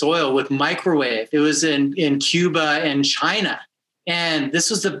foreign soil with microwave. It was in Cuba and China. And this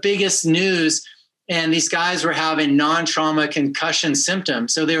was the biggest news. And these guys were having non-trauma concussion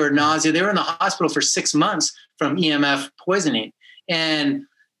symptoms. So they were nausea. They were in the hospital for 6 months from EMF poisoning. And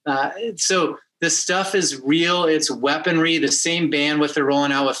so this stuff is real. It's weaponry. The same bandwidth they're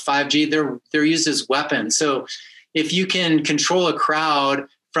rolling out with 5G, they're used as weapons. So if you can control a crowd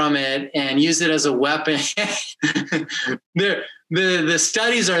from it and use it as a weapon, the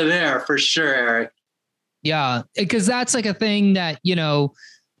studies are there for sure, Eric. Yeah, because that's like a thing that,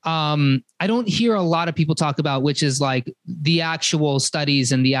 I don't hear a lot of people talk about, which is like the actual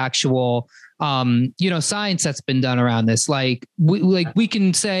studies and the actual, science that's been done around this. Like we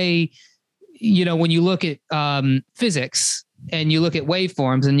can say, when you look at physics and you look at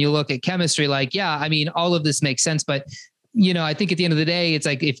waveforms and you look at chemistry, like, yeah, I mean, all of this makes sense. But, I think at the end of the day, it's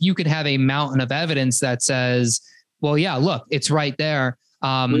like if you could have a mountain of evidence that says, well, yeah, look, it's right there.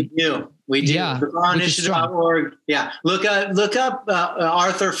 We do. Yeah, Initiative.org. Yeah. Look up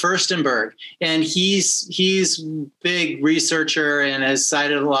Arthur Furstenberg, and he's big researcher and has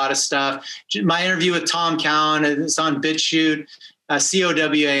cited a lot of stuff. My interview with Tom Cowan is on BitChute.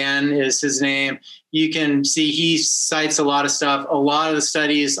 COWAN is his name. You can see he cites a lot of stuff. A lot of the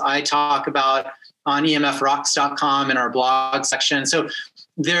studies I talk about on emfrocks.com in our blog section. So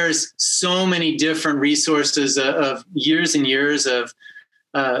there's so many different resources of years and years of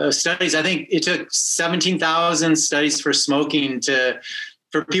studies. I think it took 17,000 studies for smoking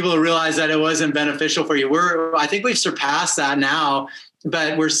for people to realize that it wasn't beneficial for you. I think we've surpassed that now,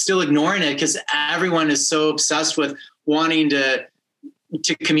 but we're still ignoring it because everyone is so obsessed with wanting to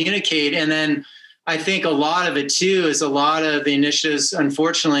communicate. And then I think a lot of it too is a lot of the initiatives,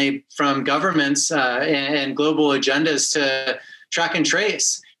 unfortunately, from governments and global agendas to track and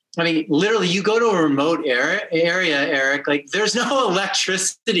trace. I mean, literally, you go to a remote area, Eric, like there's no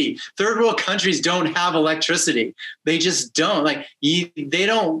electricity. Third world countries don't have electricity. They just don't. Like they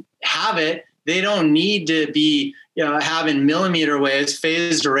don't have it. They don't need to be, having millimeter waves,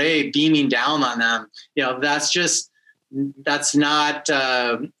 phased array beaming down on them. That's not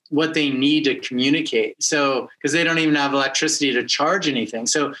what they need to communicate. So, because they don't even have electricity to charge anything.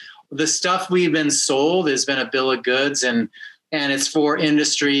 So the stuff we've been sold has been a bill of goods, and it's for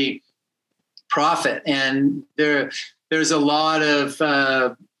industry profit. And there's a lot of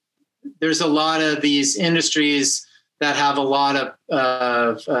these industries that have a lot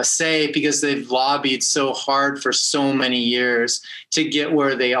of say because they've lobbied so hard for so many years to get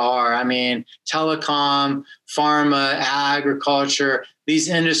where they are. I mean, telecom, pharma, agriculture, these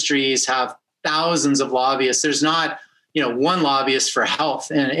industries have thousands of lobbyists. There's not, one lobbyist for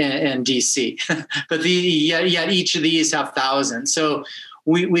health in DC, but yet each of these have thousands. So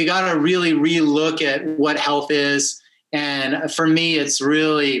we got to really relook at what health is. And for me, it's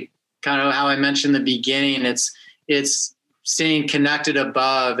really kind of how I mentioned in the beginning. It's staying connected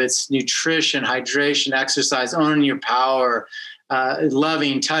above. It's nutrition, hydration, exercise, owning your power,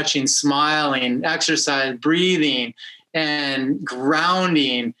 loving, touching, smiling, exercise, breathing, and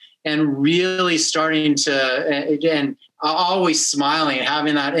grounding, and really starting to, and always smiling,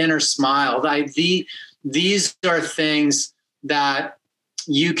 having that inner smile. These are things that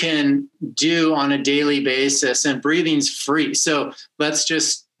you can do on a daily basis, and breathing's free. So let's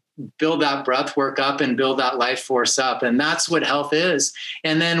just build that breath work up and build that life force up. And that's what health is.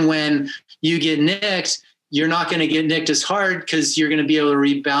 And then when you get nicked, you're not going to get nicked as hard because you're going to be able to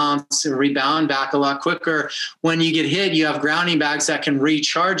rebound back a lot quicker. When you get hit, you have grounding bags that can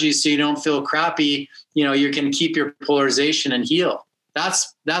recharge you so you don't feel crappy. You can keep your polarization and heal.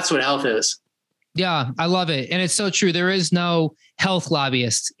 That's what health is. Yeah, I love it. And it's so true. There is no health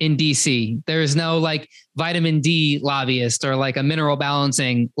lobbyist in DC. There is no like vitamin D lobbyist or like a mineral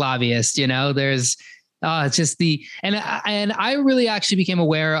balancing lobbyist. There's it's just and I really actually became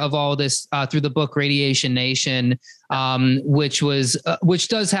aware of all this through the book Radiation Nation, which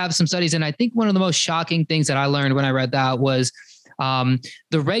does have some studies. And I think one of the most shocking things that I learned when I read that was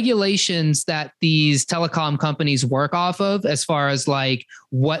the regulations that these telecom companies work off of, as far as like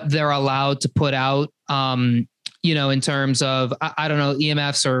what they're allowed to put out, in terms of, I don't know,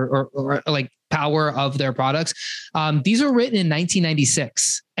 EMFs or like power of their products. These were written in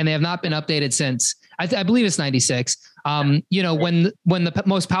 1996 and they have not been updated since. I believe it's 96. When the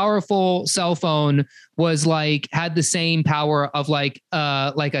most powerful cell phone was had the same power of like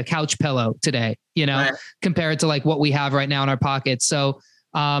a couch pillow today, right, compared to like what we have right now in our pockets. So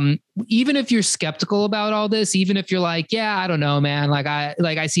Even if you're skeptical about all this, even if you're like, yeah, I don't know, man,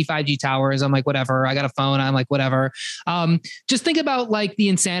 I see 5G towers, I'm like, whatever, I got a phone, I'm like, whatever. Just think about like the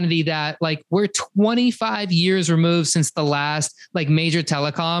insanity that like we're 25 years removed since the last like major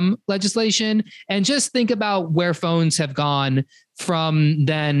telecom legislation. And just think about where phones have gone from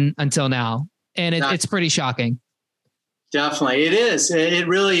then until now. And it's pretty shocking. Definitely. It is. It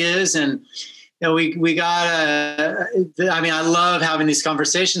really is. And we gotta, I love having these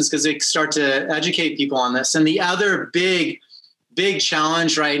conversations because they start to educate people on this. And the other big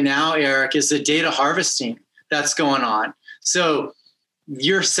challenge right now, Eric, is the data harvesting that's going on. So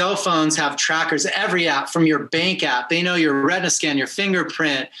your cell phones have trackers, every app from your bank app. They know your retina scan, your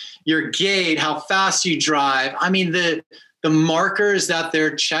fingerprint, your gait, how fast you drive. I mean, the markers that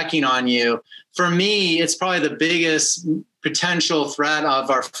they're checking on you, for me, it's probably the biggest potential threat of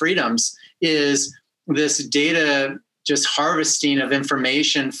our freedoms is this data just harvesting of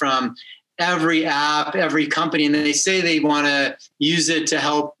information from every app, every company. And they say they want to use it to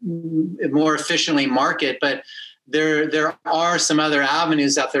help more efficiently market, but there are some other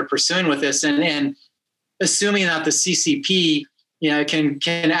avenues that they're pursuing with this. And assuming that the CCP,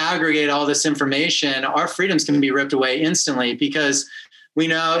 can aggregate all this information, our freedoms can be ripped away instantly because they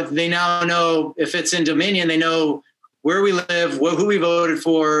now know if it's in Dominion, they know where we live, who we voted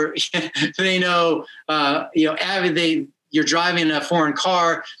for. They know, you're driving a foreign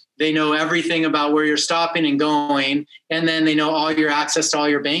car. They know everything about where you're stopping and going. And then they know all your access to all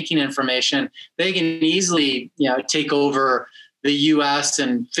your banking information. They can easily, take over the US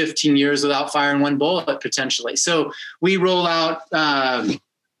in 15 years without firing one bullet potentially. So we roll out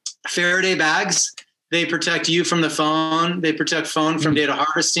Faraday bags. They protect you from the phone. They protect phone from data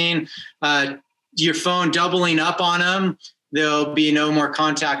harvesting. Your phone doubling up on them, there'll be no more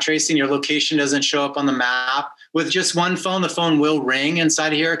contact tracing. Your location doesn't show up on the map. With just one phone, the phone will ring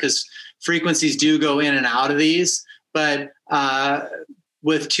inside of here because frequencies do go in and out of these. But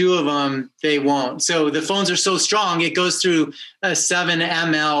with two of them, they won't. So the phones are so strong, it goes through a 7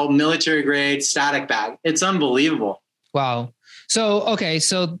 ml military grade static bag. It's unbelievable. Wow. So, okay.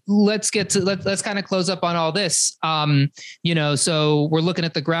 So let's kind of close up on all this. So we're looking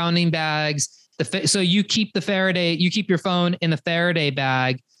at the grounding bags. So you keep your phone in the Faraday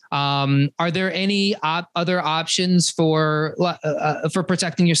bag. Are there any other options for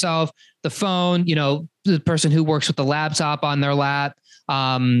protecting yourself? The phone, the person who works with the laptop on their lap,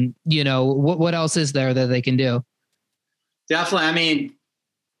 what else is there that they can do? Definitely.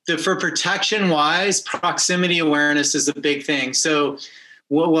 For protection wise, proximity awareness is a big thing. So,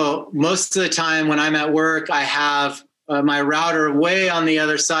 most of the time when I'm at work, I have my router way on the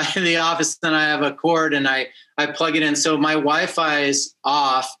other side of the office. Then I have a cord and I plug it in. So my Wi-Fi is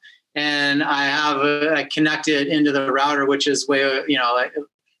off and I have connected into the router, which is way,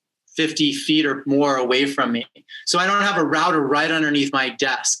 50 feet or more away from me. So I don't have a router right underneath my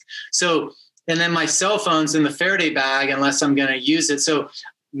desk. So, and then my cell phone's in the Faraday bag unless I'm going to use it. So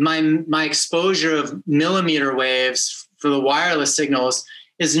my exposure of millimeter waves for the wireless signals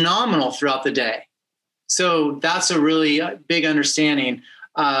is nominal throughout the day. So that's a really big understanding.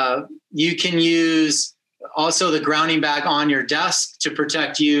 You can use also the grounding bag on your desk to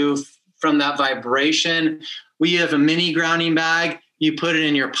protect you from that vibration. We have a mini grounding bag. You put it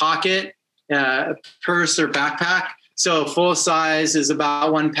in your pocket, purse or backpack. So full size is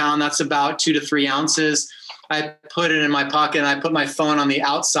about 1 pound. That's about 2 to 3 ounces. I put it in my pocket and I put my phone on the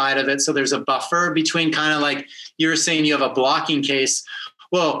outside of it. So there's a buffer between, kind of like you were saying, you have a blocking case.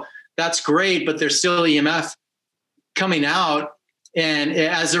 Well, that's great, but there's still EMF coming out, and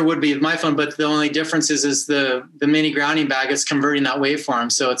as there would be with my phone, but the only difference is the mini grounding bag is converting that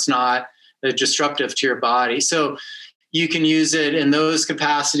waveform. So it's not disruptive to your body. So you can use it in those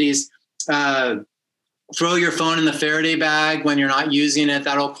capacities. Throw your phone in the Faraday bag when you're not using it.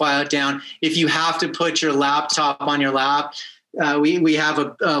 That'll quiet down. If you have to put your laptop on your lap, we have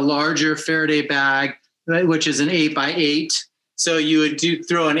a larger Faraday bag, which is an 8x8. So you would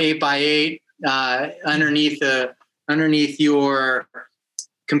throw an 8x8 underneath your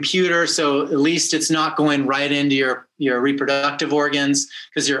computer. So at least it's not going right into your reproductive organs,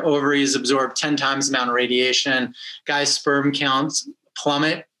 because your ovaries absorb 10 times the amount of radiation. Guys' sperm counts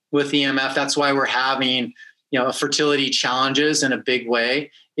plummet with EMF. That's why we're having, fertility challenges in a big way.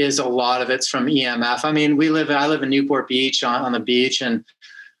 Is a lot of it's from EMF. I mean, I live in Newport Beach on the beach, and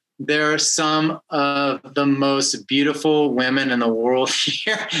there are some of the most beautiful women in the world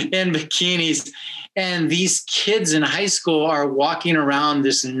here in bikinis. And these kids in high school are walking around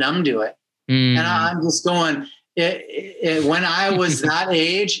just numb to it. And I'm just going, when I was that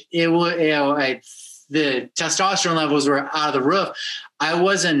age, the testosterone levels were out of the roof. I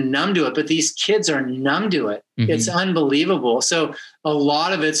wasn't numb to it, but these kids are numb to it. Mm-hmm. It's unbelievable. So a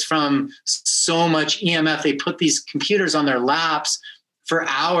lot of it's from so much EMF. They put these computers on their laps for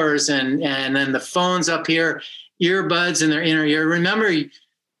hours and then the phone's up here, earbuds in their inner ear. Remember,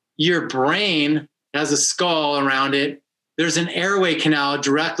 your brain has a skull around it. There's an airway canal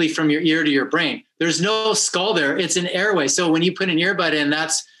directly from your ear to your brain. There's no skull there. It's an airway. So when you put an earbud in,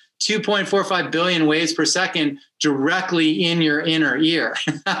 that's 2.45 billion waves per second directly in your inner ear,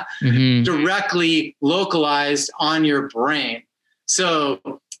 mm-hmm. directly localized on your brain. So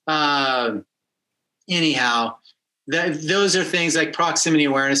anyhow, those are things like proximity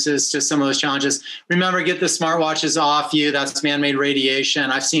awarenesses to some of those challenges. Remember, get the smartwatches off you. That's man-made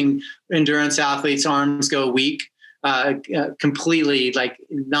radiation. I've seen endurance athletes' arms go weak, completely, like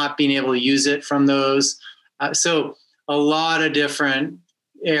not being able to use it from those. So a lot of different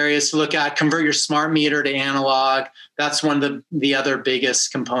areas to look at. Convert your smart meter to analog. That's one of the other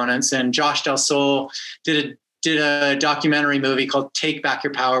biggest components. And Josh Del Sol did a documentary movie called Take Back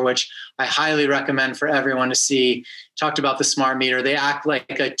Your Power, which I highly recommend for everyone to see. Talked about the smart meter. They act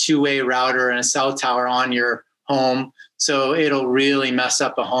like a two-way router and a cell tower on your home. So it'll really mess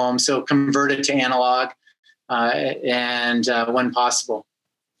up a home. So convert it to analog and when possible.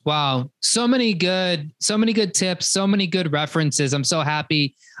 Wow. So many good tips, so many good references. I'm so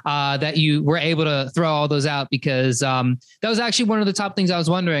happy that you were able to throw all those out because that was actually one of the top things I was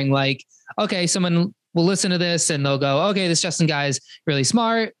wondering. Like, okay, someone will listen to this and they'll go, okay, this Justin guy's really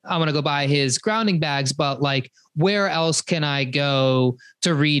smart. I'm going to go buy his grounding bags, but like, where else can I go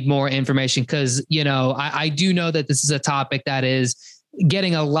to read more information? Cause I do know that this is a topic that is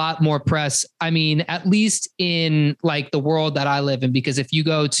getting a lot more press. I mean, at least in like the world that I live in, because if you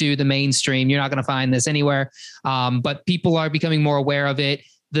go to the mainstream, you're not going to find this anywhere. But people are becoming more aware of it.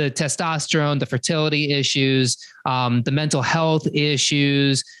 The testosterone, the fertility issues, the mental health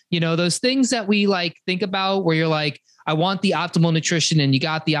issues, those things that we like think about where you're like, I want the optimal nutrition and you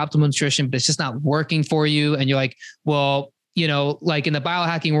got the optimal nutrition, but it's just not working for you. And you're like, well, like in the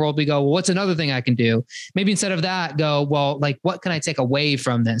biohacking world, we go, well, what's another thing I can do? Maybe instead of that, go, well, like, what can I take away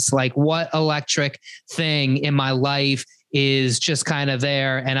from this? Like what electric thing in my life is just kind of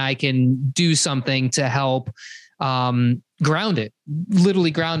there and I can do something to help literally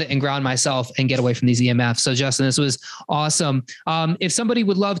ground it and ground myself and get away from these EMFs. So Justin, this was awesome. If somebody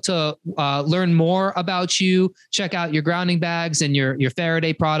would love to learn more about you, check out your grounding bags and your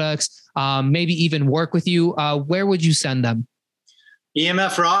Faraday products, maybe even work with you, where would you send them?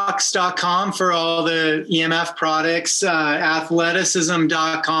 EMFrocks.com for all the EMF products,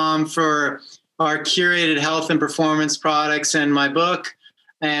 athleticism.com for our curated health and performance products and my book.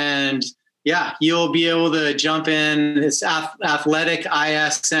 And yeah, you'll be able to jump in. It's Athletic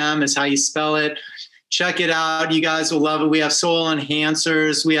ISM is how you spell it. Check it out. You guys will love it. We have soil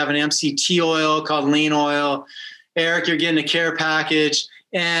enhancers. We have an MCT oil called lean oil. Eric, you're getting a care package.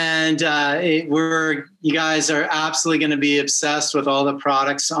 And you guys are absolutely going to be obsessed with all the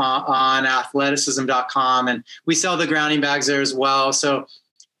products on athleticism.com. And we sell the grounding bags there as well. So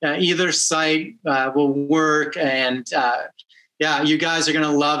either site will work. And you guys are going to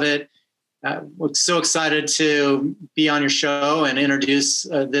love it. We're so excited to be on your show and introduce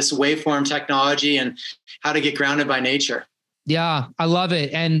this waveform technology and how to get grounded by nature. Yeah, I love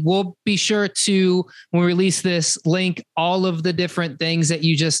it. And we'll be sure to, when we release this, link all of the different things that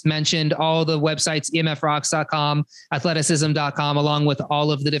you just mentioned, all the websites, emfrocks.com, athleticism.com, along with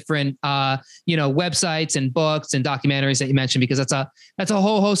all of the different, websites and books and documentaries that you mentioned, because that's a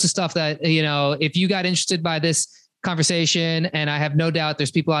whole host of stuff that, if you got interested by this conversation, and I have no doubt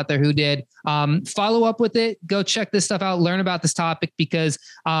there's people out there who did, follow up with it, go check this stuff out, learn about this topic, because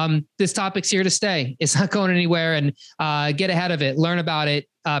this topic's here to stay. It's not going anywhere, and get ahead of it, learn about it,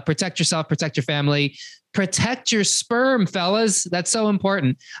 protect yourself, protect your family, protect your sperm, fellas. That's so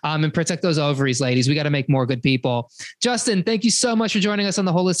important. And protect those ovaries, ladies. We got to make more good people. Justin, thank you so much for joining us on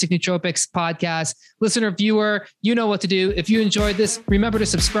the Holistic Nootropics podcast. Listener, viewer, you know what to do. If you enjoyed this, remember to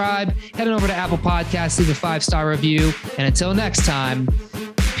subscribe, head on over to Apple Podcasts, leave a 5-star review. And until next time,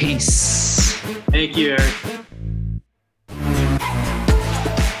 peace. Thank you, Eric.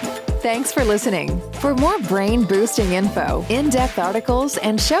 Thanks for listening. For more brain-boosting info, in-depth articles,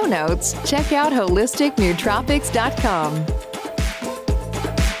 and show notes, check out holisticnootropics.com.